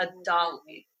 Oh my God. A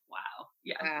dolly. Wow.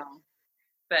 Yeah. Wow.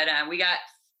 But we got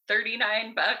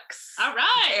 $39. All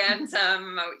right. And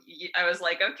I was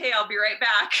like, okay, I'll be right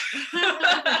back.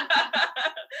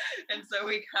 And so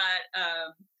we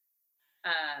got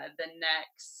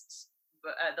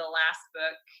the last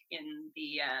book in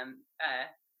the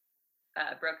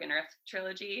Broken Earth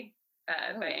trilogy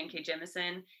by N.K.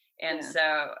 Jemisin. And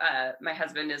so my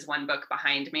husband is 1 book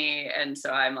behind me, and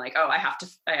so I'm like, oh, I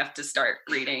have to start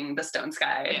reading The Stone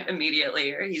Sky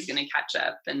immediately, or he's going to catch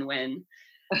up and win.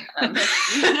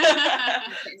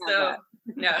 So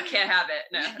no, can't have it.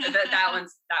 No, that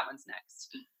one's next.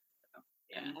 So,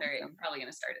 I'm probably going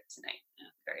to start it tonight. Yeah,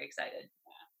 very excited.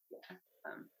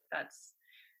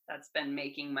 That's been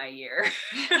making my year.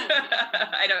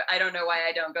 I don't know why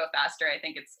I don't go faster. I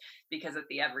think it's because at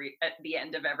the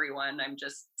end of every one, I'm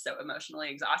just so emotionally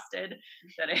exhausted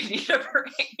that I need a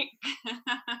break.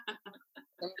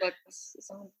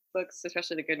 Some books,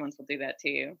 especially the good ones, will do that to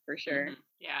you for sure.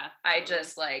 Yeah, I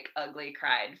just like ugly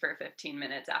cried for 15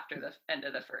 minutes after the end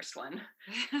of the first one.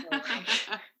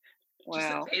 Wow.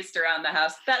 Just paced around the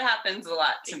house. That happens a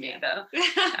lot to me, though.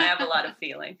 I have a lot of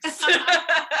feelings. All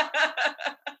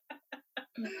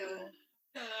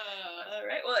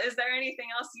right. Well, is there anything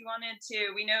else you wanted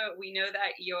to? We know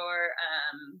that your.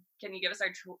 Can you give us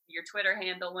your Twitter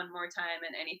handle one more time,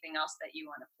 and anything else that you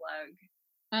want to plug?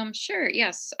 Sure.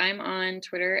 Yes, I'm on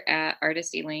Twitter at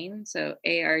Artist Elaine. So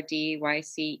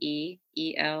ARDYCEELAINE.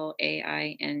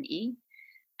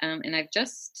 And I've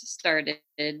just started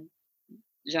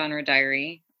Genre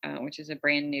Diary, which is a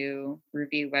brand new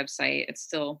review website. It's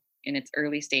still in its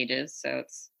early stages, so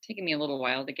it's taken me a little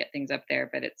while to get things up there,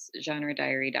 but it's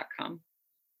genrediary.com.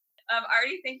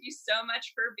 Artie, thank you so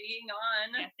much for being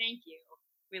on. Yeah, thank you.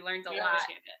 We learned a lot.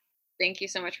 Thank you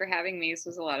so much for having me. This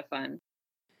was a lot of fun.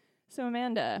 So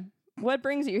Amanda, what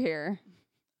brings you here?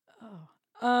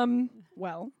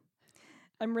 Well,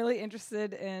 I'm really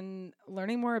interested in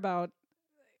learning more about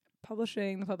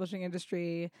publishing, the publishing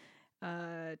industry,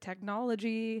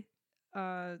 technology,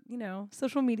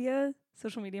 social media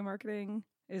marketing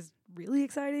is really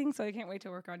exciting. So I can't wait to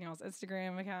work on y'all's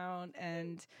Instagram account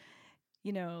and,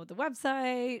 the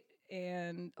website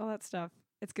and all that stuff.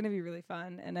 It's going to be really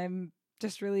fun. And I'm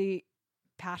just really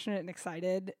passionate and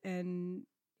excited. And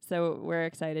so we're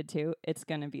excited too. It's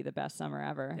going to be the best summer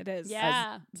ever. It is.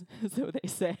 Yeah. So they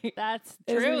say. That's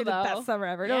it's true, be though. the best summer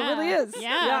ever. No, it really is.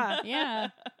 Yeah.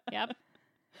 Yep.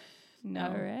 No.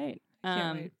 All right.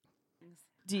 Can't wait.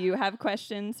 Do you have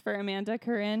questions for Amanda,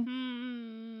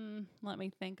 Corinne? Let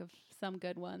me think of some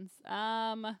good ones.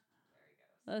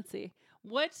 Let's see.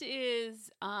 What is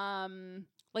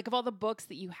like of all the books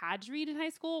that you had to read in high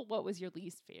school, what was your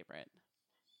least favorite?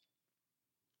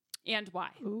 And why?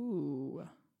 Ooh.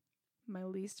 My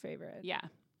least favorite. Yeah.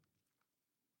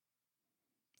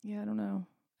 Yeah, I don't know.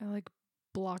 I like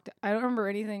blocked. I don't remember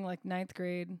anything like 9th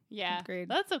grade. Yeah. 10th grade.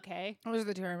 That's okay. Those are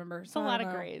the two I remember. It's So a I lot don't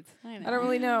of know. grades. I I don't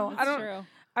really know. That's I don't. true.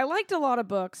 I liked a lot of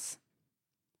books,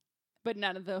 But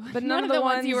none of the but none of the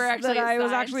ones you were actually that I was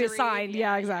assigned actually to read. assigned.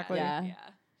 Yeah, exactly. Yeah.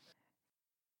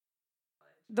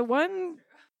 The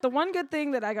one good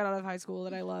thing that I got out of high school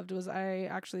that I loved was I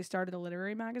actually started a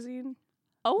literary magazine.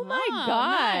 Oh my Oh,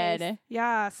 God. nice.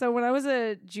 Yeah, so when I was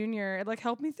a junior, it like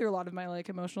helped me through a lot of my like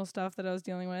emotional stuff that I was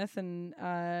dealing with, and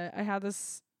I had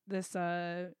this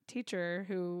teacher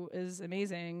who is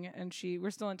amazing, and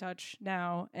we're still in touch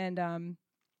now, and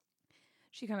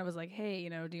she kind of was like, hey,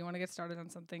 do you want to get started on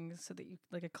something so that you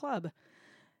like a club?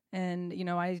 And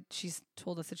she's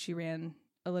told us that she ran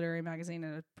a literary magazine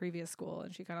at a previous school,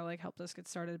 and she kind of like helped us get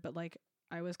started, but like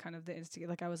I was kind of the instigator.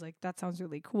 Like I was like, that sounds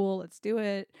really cool, let's do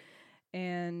it.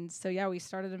 And so yeah, we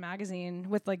started a magazine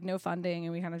with like no funding,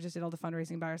 and we kind of just did all the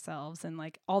fundraising by ourselves, and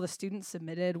like all the students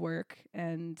submitted work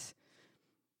and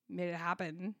made it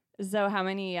happen. So how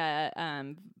many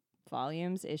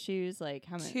volumes, issues, like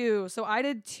how many? 2. So I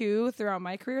did 2 throughout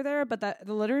my career there, but the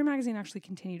literary magazine actually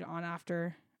continued on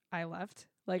after I left.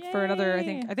 Like for another, I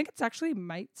think it's actually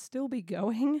might still be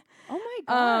going. Oh my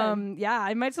God. Yeah,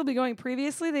 it might still be going.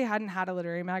 Previously, they hadn't had a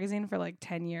literary magazine for like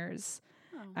 10 years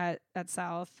at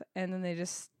South, and then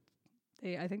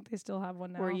I think they still have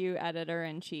one now. Were you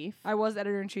editor-in-chief? I was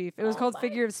editor-in-chief. It was called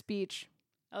Figure of Speech.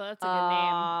 Oh, that's a good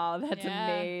name. Oh, that's Yeah.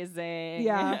 amazing.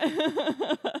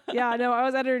 Yeah. Yeah, no, I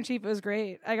was editor-in-chief. It was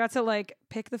great. I got to like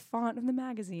pick the font of the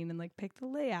magazine and like pick the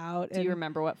layout. Do you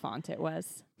remember what font it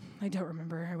was? I don't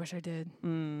remember. I wish I did.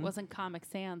 Wasn't Comic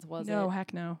Sans, was No, it?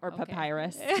 heck no. Or Okay.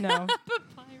 Papyrus? No.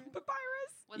 Papyrus.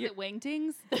 Was it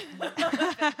Wingtings?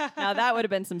 Now that would have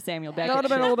been some Samuel Beckett. That would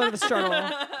have been a shit. little bit of a struggle.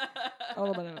 A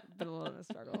little bit of a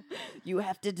struggle. You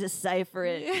have to decipher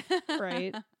it.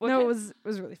 Right. What No, kind- it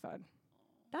was really fun.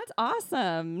 That's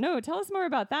awesome. No, tell us more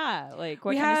about that. Like,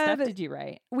 what We kind of had- stuff did you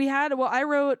write? I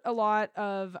wrote a lot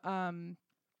of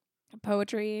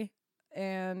poetry,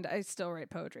 and I still write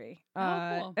poetry.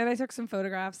 Cool. And I took some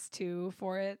photographs too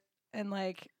for it. And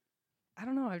like, I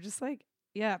don't know, I'm just like,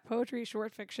 yeah, poetry,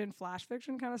 short fiction, flash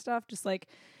fiction kind of stuff. Just like,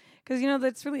 because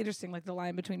that's really interesting. Like the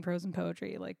line between prose and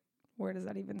poetry, like where does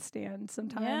that even stand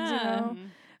sometimes?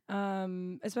 Yeah.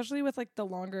 Especially with like the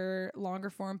longer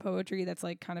form poetry that's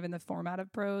like kind of in the format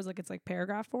of prose, like it's like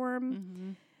paragraph form.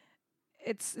 Mm-hmm.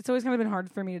 It's always kind of been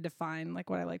hard for me to define like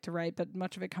what I like to write, but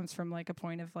much of it comes from like a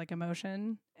point of like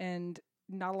emotion and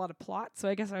not a lot of plot. So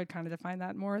I guess I would kind of define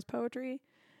that more as poetry.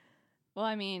 Well,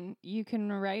 I mean, you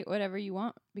can write whatever you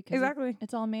want because Exactly.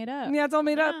 it's all made up. Yeah, it's all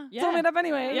made up. Yeah. It's all made up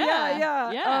anyway. Yeah.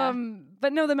 Yeah.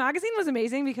 But no, the magazine was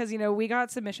amazing because, we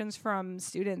got submissions from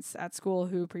students at school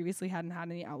who previously hadn't had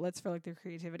any outlets for like their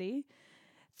creativity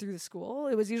through the school.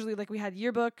 It was usually like we had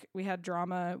yearbook, we had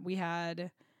drama, we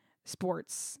had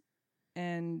sports,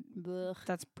 and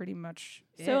that's pretty much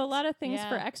it. So a lot of things Yeah.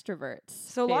 for extroverts.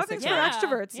 So a lot of things basically. Yeah. for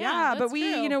extroverts, Yeah, but that's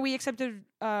we, true. we accepted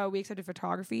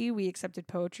photography, we accepted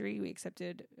poetry, we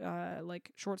accepted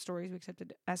like short stories, we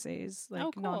accepted essays, like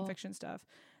Oh, cool. nonfiction stuff.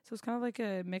 So it's kind of like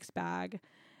a mixed bag.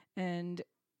 And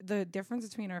the difference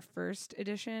between our first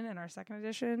edition and our second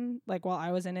edition, like while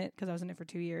I was in it, because I was in it for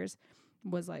 2 years,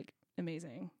 was like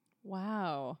amazing.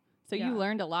 Wow. So Yeah. you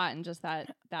learned a lot in just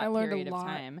that I learned a period of lot.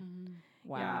 time.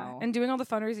 Wow. Yeah. And doing all the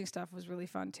fundraising stuff was really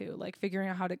fun too. Like figuring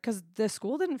out how to, because the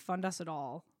school didn't fund us at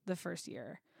all the first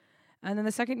year. And then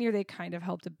the second year they kind of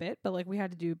helped a bit, but like we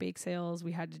had to do bake sales.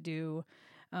 We had to do,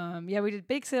 we did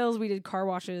bake sales. We did car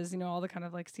washes, all the kind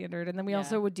of like standard. And then we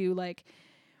also would do like,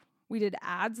 we did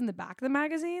ads in the back of the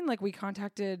magazine. Like we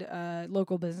contacted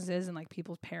local businesses and like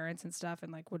people's parents and stuff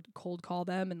and like would cold call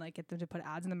them and like get them to put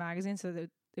ads in the magazine so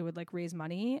that it would like raise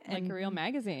money. Like and a real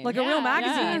magazine. like a real Yeah,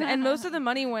 magazine. yeah. And most of the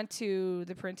money went to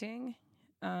the printing.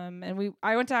 And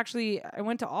I went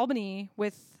to Albany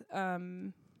with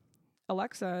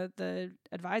Alexa, the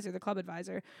club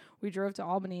advisor. We drove to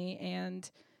Albany and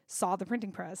saw the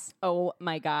printing press. Oh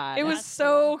my God. It was That's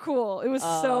so cool. It was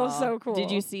so cool. Did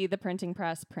you see the printing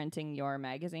press printing your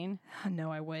magazine?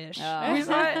 No, I wish. Oh. We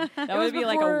saw it. That It would was be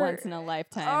like a before- once in a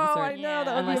lifetime. Oh, sort I of- know.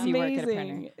 That would Unless be you work at a amazing.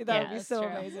 printer. That Yeah, would be that's so true.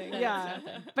 amazing. That is Yeah.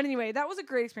 something. But anyway, that was a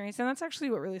great experience. And that's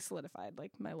actually what really solidified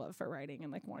like my love for writing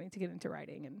and like wanting to get into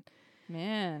writing. And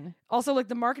Man. also like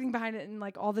the marketing behind it and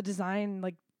like all the design,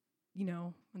 like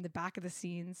in the back of the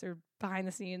scenes or behind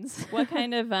the scenes. What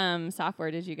kind of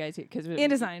software did you guys use? Because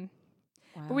InDesign.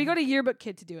 wow. But we go to Yearbook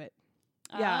Kid to do it.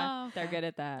 Yeah. Oh, They're good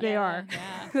at that. They are.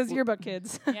 Yeah. Those Yearbook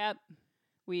Kids. Yep.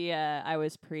 I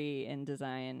was pre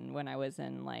InDesign when I was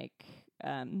in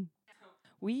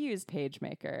we used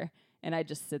PageMaker, and I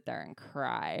just sit there and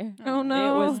cry. Oh,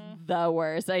 no. It was the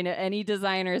worst. I know any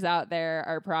designers out there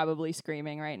are probably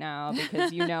screaming right now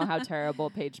because you know how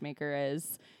terrible PageMaker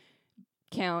is.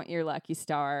 Count your lucky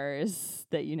stars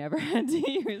that you never had to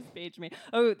use PageMaker.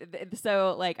 Oh,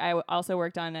 so I also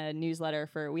worked on a newsletter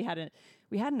for we had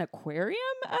an aquarium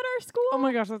at our school. Oh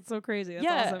my gosh, that's so crazy.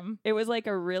 That's awesome. It was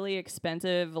a really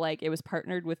expensive, it was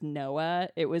partnered with NOAA.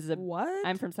 It was What?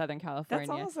 I'm from Southern California.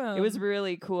 That's awesome. It was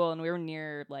really cool, and we were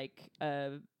near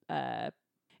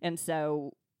and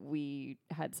so we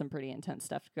had some pretty intense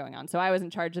stuff going on. So I was in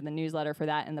charge of the newsletter for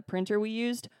that, and the printer we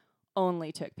used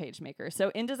only took PageMaker.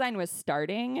 So InDesign was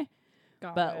starting,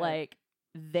 Got but it.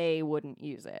 they wouldn't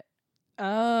use it.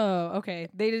 Oh, okay.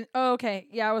 They didn't. Oh, okay.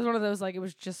 Yeah, it was one of those. It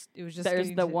was just. There's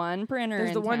getting the to- one printer. There's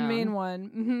in the one town, main one.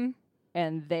 Mm-hmm.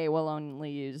 and they will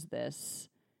only use this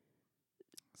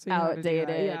So you know how to do that,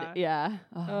 outdated. Yeah.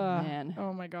 Oh Ugh. man.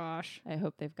 Oh my gosh. I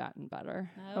hope they've gotten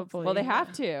better. Hopefully. Well, they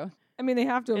have to. I mean, they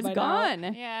have to. It's by now.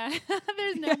 gone. Yeah.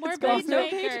 There's no more It's gone.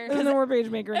 PageMaker. There's no more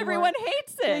PageMaker anymore. Everyone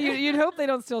hates Yeah, it. you'd hope they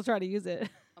don't still try to use it.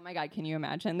 Oh my God, can you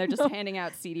imagine? They're just handing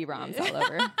out CD-ROMs all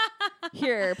over.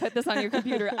 Here, put this on your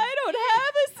computer. I don't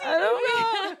have a CD. I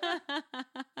don't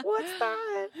know. What's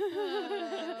that?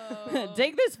 Oh.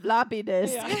 Take this floppy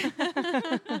disk.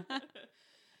 Yeah.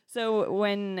 So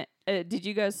when did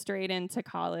you go straight into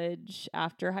college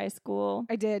after high school?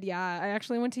 I did, yeah. I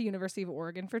actually went to University of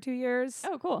Oregon for 2 years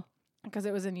Oh, cool. because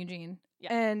it was in Eugene.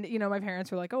 Yeah. And my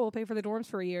parents were like, "Oh, we'll pay for the dorms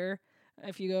for a year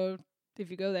if you go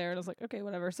there." And I was like, "Okay,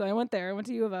 whatever." So I went there. I went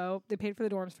to U of O. They paid for the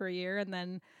dorms for a year, and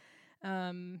then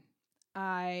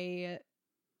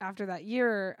after that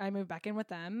year, I moved back in with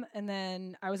them, and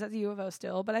then I was at the U of O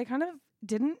still, but I kind of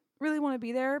didn't really want to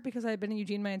be there because I had been in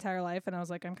Eugene my entire life, and I was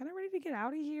like, I'm kind of ready to get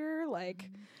out of here,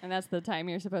 And that's the time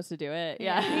you're supposed to do it.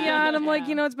 Yeah. yeah. And I'm like,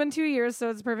 Yeah. it's been 2 years, so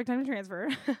it's the perfect time to transfer.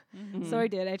 Mhm. So I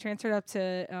did. I transferred up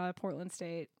to Portland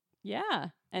State. Yeah.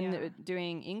 And Yeah.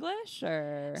 doing English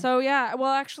or So yeah,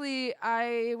 well, actually,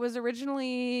 I was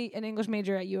originally an English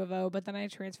major at U of O, but then I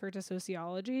transferred to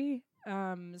sociology.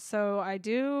 So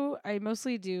I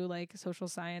mostly do social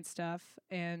science stuff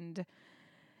and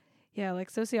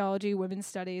sociology, women's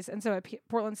studies, and so at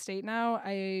Portland State now,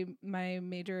 my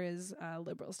major is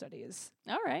liberal studies,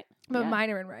 all right. but Yeah.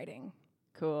 minor in writing.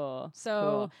 Cool.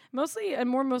 So mostly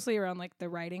around the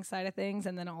writing side of things,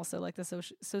 and then also the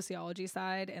sociology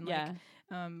side and yeah.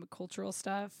 cultural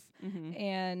stuff. Mhm.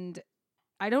 And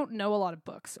I don't know a lot of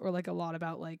books or a lot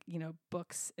about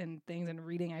books and things and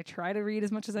reading. I try to read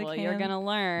as much as I Well, can. you're gonna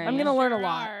learn. I'm gonna learn a Sure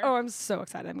lot. are. Oh, I'm so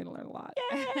excited! I'm gonna learn a lot.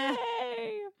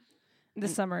 Yay!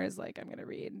 This summer is I'm gonna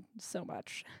read so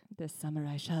much. This summer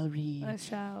I shall read. I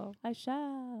shall. I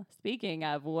shall. Speaking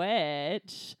of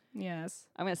which, Yes.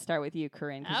 I'm gonna start with you,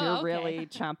 Corinne, because Oh, you're okay. really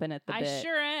chomping at the I bit.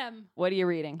 sure am. What are you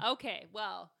reading? Okay,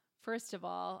 well, first of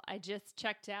all, I just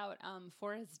checked out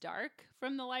Forest Dark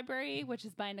from the library, which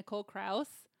is by Nicole Krauss,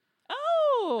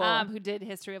 Oh, who did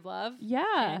History of Love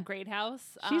yeah. and Great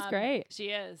House. She's great. She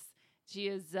is. She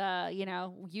is,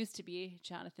 used to be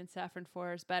Jonathan Safran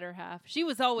Foer's better half. She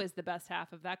was always the best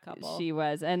half of that couple. She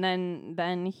was, and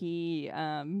then he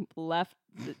left.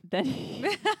 Then he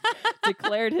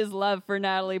declared his love for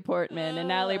Natalie Portman, and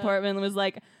Natalie Portman was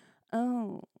like,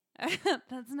 "Oh,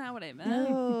 That's not what I meant.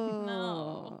 no,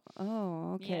 No.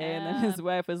 oh, okay." And then Yeah. his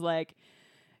wife was like,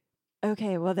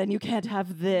 "Okay, well then you can't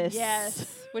have this."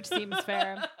 Yes, which seems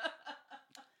fair.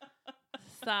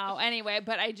 So anyway,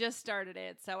 but I just started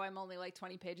it, so I'm only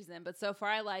 20 pages in. But so far,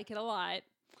 I like it a lot.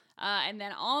 And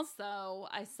then also,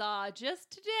 I saw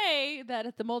just today that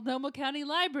at the Multnomah County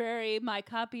Library, my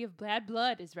copy of Bad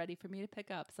Blood is ready for me to pick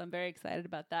up. So I'm very excited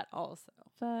about that also.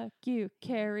 Fuck you,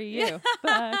 carry you.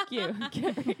 Fuck you,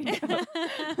 carry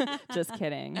you. Just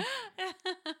kidding.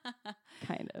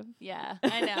 Kind of. Yeah,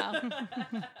 I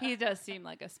know. He does seem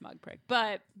like a smug prick,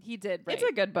 but he did write It's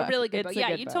a good book. a really good It's book. a Yeah,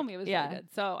 good you book. told me it was Yeah. really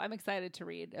good. So I'm excited to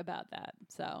read about that.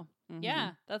 So Mhm.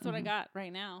 yeah, that's what I Mhm. got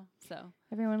right now. So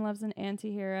Everyone loves an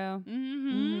anti-hero.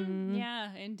 mm-hmm. Mhm.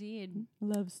 Yeah, indeed.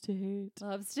 Loves to hate.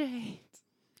 Loves to hate.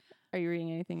 Are you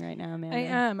reading anything right now, Amanda? I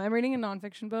am. I'm reading a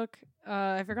nonfiction book.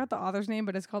 I forgot the author's name,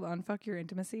 but it's called Unfuck Your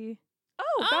Intimacy.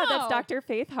 Oh, God, that's Oh. Dr.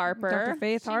 Faith Harper. Dr.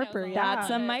 Faith She knows Harper. all Yeah. That's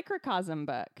a about it. microcosm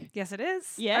book. Yes, it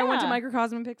is. Yeah. I went to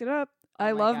Microcosm and picked it up.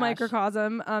 I my love gosh.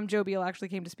 Microcosm. Joe Beal actually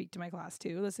came to speak to my class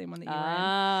too, the same one that you were in.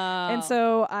 Oh. And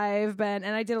so I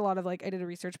did a lot of I did a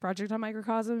research project on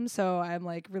Microcosm, so I'm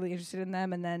really interested in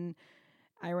them. And then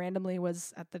I randomly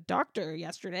was at the doctor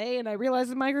yesterday and I realized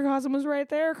that Microcosm was right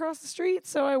there across the street.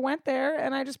 So I went there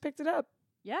and I just picked it up.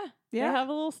 yeah, Yeah. they have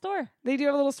a little store. They do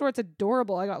have a little store. It's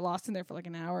adorable. I got lost in there for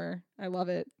an hour. I love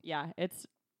it. Yeah, it's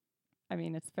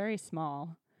very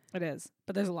small. It is.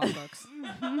 But there's a lot of books.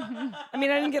 I mean,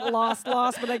 I didn't get lost,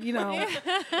 but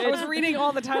I was reading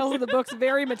all the titles of the books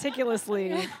very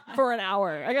meticulously for an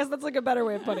hour. I guess that's a better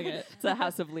way of putting it. It's a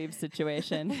House of Leaves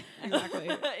situation. Exactly.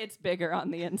 It's bigger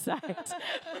on the inside.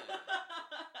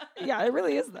 Yeah, it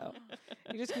really is though.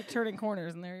 You just keep turning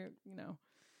corners and they're,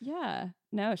 Yeah.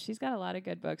 No, she's got a lot of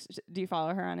good books. Do you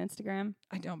follow her on Instagram?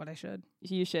 I don't, but I should.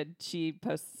 You should. She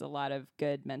posts a lot of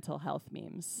good mental health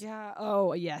memes. Yeah.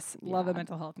 Oh, yes. Love a Yeah.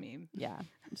 mental health meme. Yeah.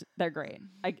 They're great.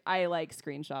 I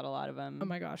screenshot a lot of them. Oh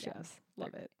my gosh, Yeah. yes.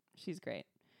 Love it. She's great.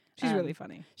 She's really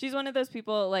funny. She's one of those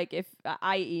people, if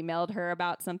I emailed her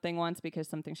about something once because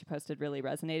something she posted really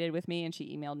resonated with me and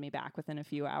she emailed me back within a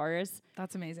few hours.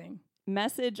 That's amazing.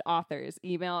 Message authors,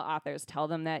 email authors, tell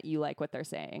them that you like what they're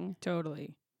saying.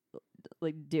 Totally.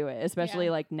 Do it, especially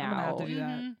Yeah. now. I'm gonna have to do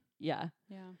that. Mhm. Yeah.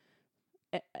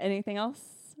 Yeah. Anything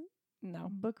else No,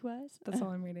 book-wise? that's all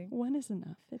I'm reading. One is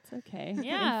enough. It's okay.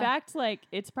 Yeah. In fact,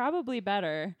 it's probably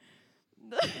better.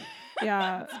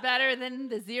 Yeah. It's better than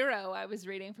the 0 I was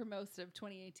reading for most of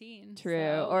 2018. True.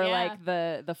 So, Or yeah.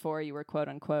 the 4 you were quote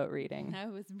unquote reading. I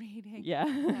was reading. Yeah.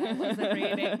 I wasn't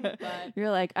reading, but-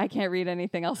 You're like, I can't read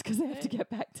anything else because I have to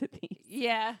get back to these.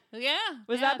 Yeah. Yeah.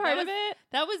 Was yeah, that part of it?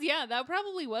 That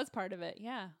probably was part of it.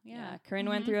 Yeah. Yeah. Corinne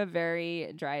went Mhm. through a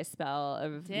very dry spell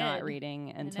of not Did. reading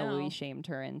until we know. shamed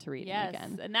her into reading Yes,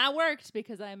 again. and that worked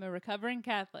because I'm a recovering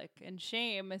Catholic, and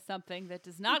shame is something that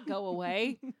does not go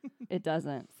away. It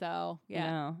doesn't. So yeah,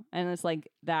 No. And it's like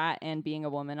that and being a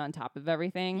woman on top of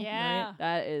everything. yeah,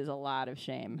 That is a lot of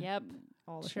shame. yep,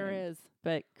 All the sure shame. is.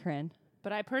 But Corinne,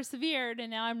 But I persevered,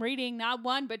 and now I'm reading not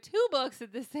 1 but 2 books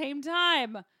at the same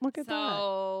time. Look at that.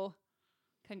 So,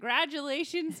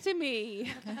 congratulations to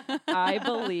me. I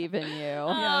believe in you.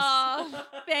 Oh,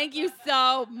 thank you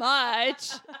so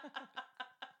much.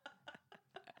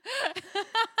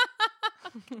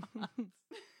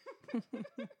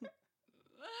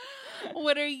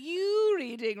 What are you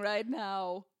reading right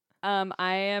now?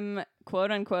 I am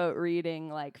quote unquote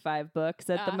reading 5 books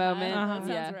at the Uh-huh. moment. Uh-huh. That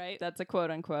sounds right. That's a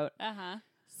quote unquote. Uh-huh.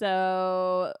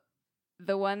 So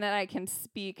the one that I can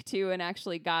speak to and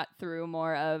actually got through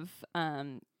more of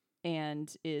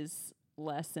and is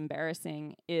less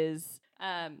embarrassing is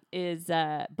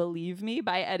Believe Me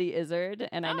by Eddie Izzard.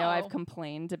 And I know I've Oh.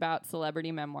 complained about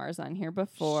celebrity memoirs on here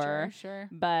before. Sure.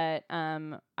 But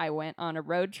I went on a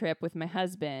road trip with my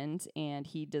husband, and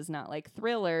he does not like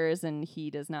thrillers, and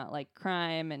he does not like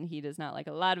crime, and he does not like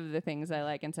a lot of the things I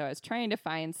like. And so I was trying to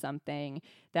find something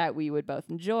that we would both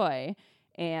enjoy.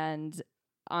 And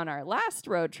on our last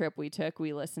road trip we took,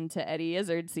 we listened to Eddie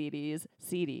Izzard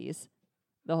CDs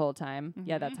the whole time.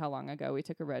 Yeah, that's how long ago we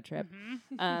took a road trip.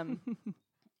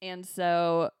 And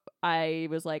so I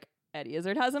was like, Eddie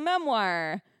Izzard has a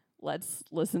memoir. Let's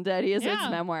listen to Eddie Izzard's Yeah.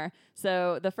 memoir.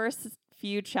 So the first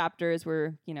few chapters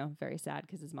were, very sad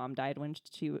because his mom died when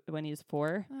he was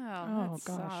 4. Oh, Oh, that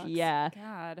gosh. sucks. Yeah.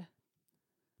 God.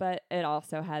 But it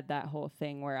also had that whole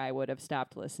thing where I would have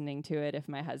stopped listening to it if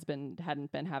my husband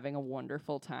hadn't been having a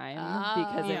wonderful time,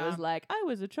 because it Yeah. was like, I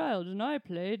was a child and I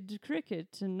played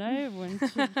cricket and I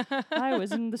I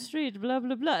was in the street, blah,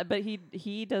 blah, blah. But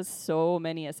he does so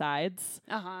many asides,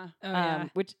 Uh-huh. Oh, yeah.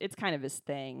 which it's kind of his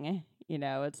thing.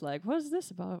 It's like, what's this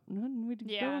about? And we'd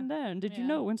go Yeah. in there. And did you Yeah.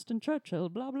 know Winston Churchill?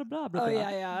 Blah, blah, blah, blah, Oh, blah.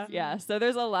 yeah. Yeah. So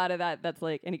there's a lot of that that's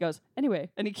like, and he goes,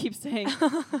 anyway. And he keeps saying,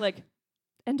 like,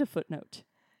 end of footnote.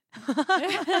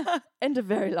 End of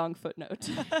very long footnote.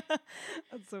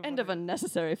 That's so End of funny.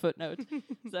 unnecessary footnote.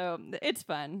 So it's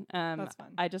fun. That's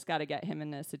fun. I just got to get him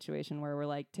in a situation where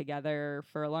we're together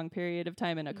for a long period of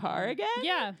time in a car again.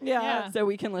 Yeah. Yeah. So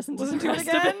we can listen to Listen the to it rest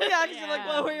again? of it. Yeah, 'cause you're like, Yeah.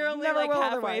 well, we're only Never will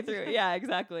halfway otherwise. through. Yeah,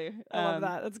 exactly. I love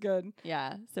that. That's good.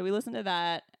 Yeah. So we listen to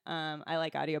that. I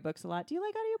like audiobooks a lot. Do you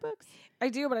like audiobooks? I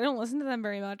do, but I don't listen to them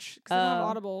very much because I don't have Oh.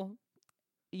 Audible.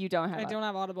 You don't have I don't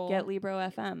have Audible. Get Libro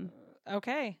FM.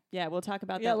 Okay. Yeah, we'll talk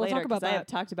about Yeah, that we'll later. talk about 'cause I have that.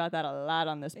 talked about that a lot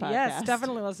on this podcast. Yes,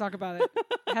 definitely. Let's talk about it.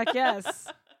 Heck yes.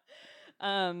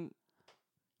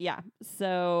 Yeah.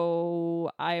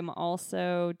 So I'm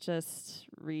also just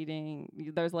reading.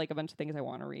 There's a bunch of things I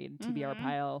want to read. TBR Mhm.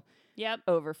 pile. Yep.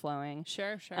 overflowing.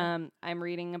 Sure. I'm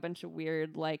reading a bunch of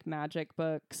weird like magic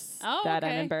books Oh, that I'm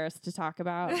okay. embarrassed to talk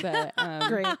about, but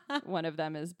Great. one of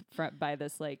them is by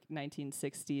this like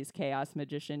 1960s chaos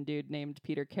magician dude named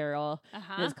Peter Carroll.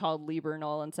 Uh-huh. It's called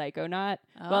Liber-Null and Psychonaut.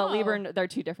 Well, Oh. they're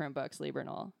two different books,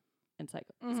 Liber-Null and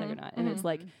Psychonaut, and mhm. it's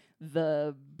like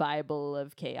the Bible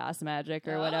of chaos magic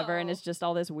or whatever, and Oh. it's just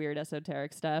all this weird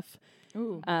esoteric stuff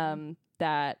Ooh.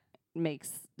 that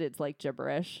makes it's like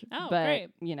gibberish. Oh, but great.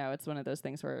 you know, it's one of those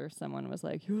things where someone was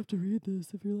like, you have to read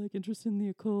this if you're like interested in the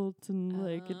occult, and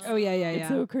like it's Oh yeah, it's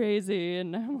so crazy,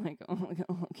 and I'm like, oh my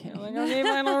God, okay. You're like, okay,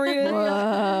 fine, I'll read it.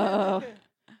 Whoa.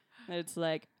 It's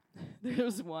like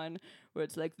there's one where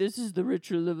it's like, this is the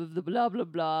ritual of the blah blah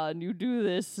blah, and you do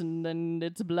this, and then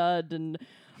it's blood, and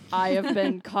I have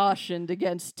been cautioned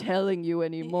against telling you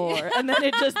anymore. And then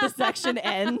the section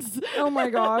ends. Oh my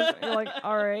gosh. You're like,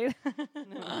 all right.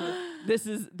 This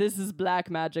is black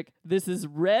magic. This is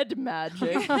red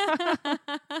magic.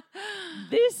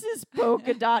 This is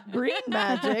polka dot green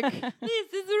magic.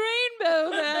 This is rainbow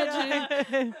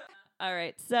magic. All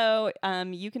right. So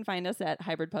you can find us at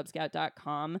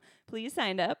hybridpubscout.com. Please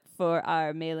sign up for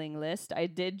our mailing list. I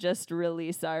did just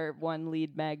release our one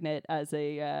lead magnet as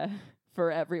a For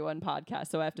Everyone podcast,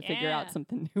 so I have to figure Yeah. out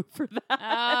something new for that.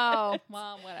 Oh,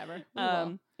 well, whatever. We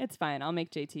will. It's fine. I'll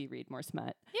make JT read more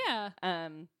smut. Yeah.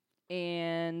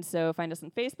 And so find us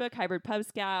on Facebook, Hybrid Pub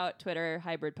Scout, Twitter,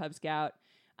 Hybrid Pub Scout,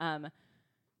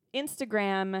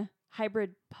 Instagram,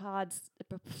 Hybrid Pods.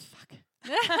 Fuck.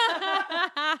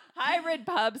 Hybrid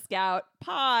Pub Scout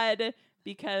Pod,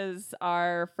 because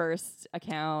our first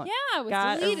account. Yeah, it was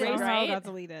Got deleted, erased. right? got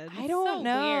deleted. I don't so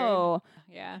know.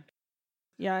 Yeah.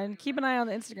 Yeah, and keep an eye on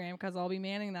the Instagram because I'll be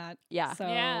manning that. Yeah. So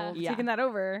Yeah. Yeah. taking that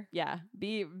over. Yeah.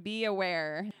 Be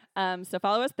aware. So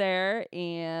follow us there.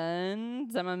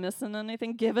 And am I missing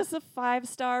anything? Give us a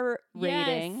 5-star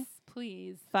rating. Yes,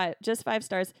 please. Just 5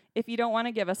 stars. If you don't want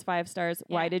to give us 5 stars,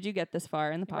 why Yeah. did you get this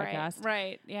far in the podcast?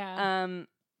 Right. Yeah.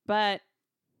 But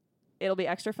it'll be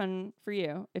extra fun for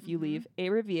you if you Mhm. leave a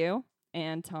review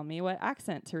and tell me what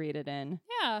accent to read it in.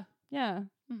 yeah. Yeah.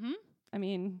 Mm-hmm. I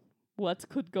mean, what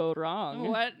could go wrong?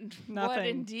 What Nothing.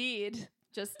 indeed.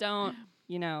 Just don't,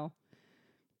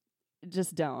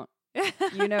 just don't.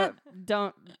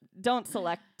 Don't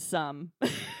select some.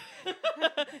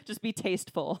 Just be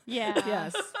tasteful. Yeah.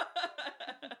 Yes.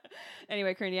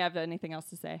 Anyway, Corinne, you have anything else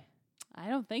to say? I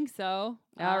don't think so.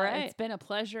 All right. It's been a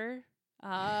pleasure.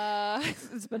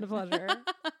 It's been a pleasure.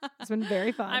 It's been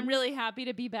very fun. I'm really happy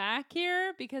to be back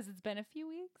here because it's been a few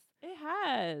weeks. It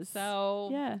has. So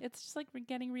yeah. it's just like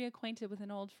getting reacquainted with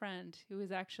an old friend who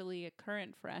is actually a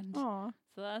current friend. Aw.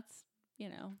 So that's,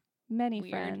 Many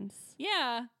weird. friends.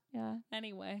 yeah. Yeah.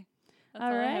 Anyway, that's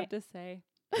All all I right. have to say.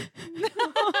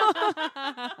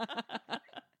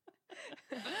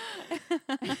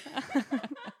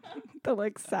 The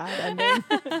like sad ending.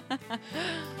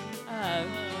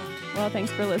 Well,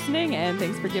 thanks for listening, and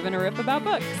thanks for giving a rip about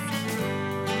books.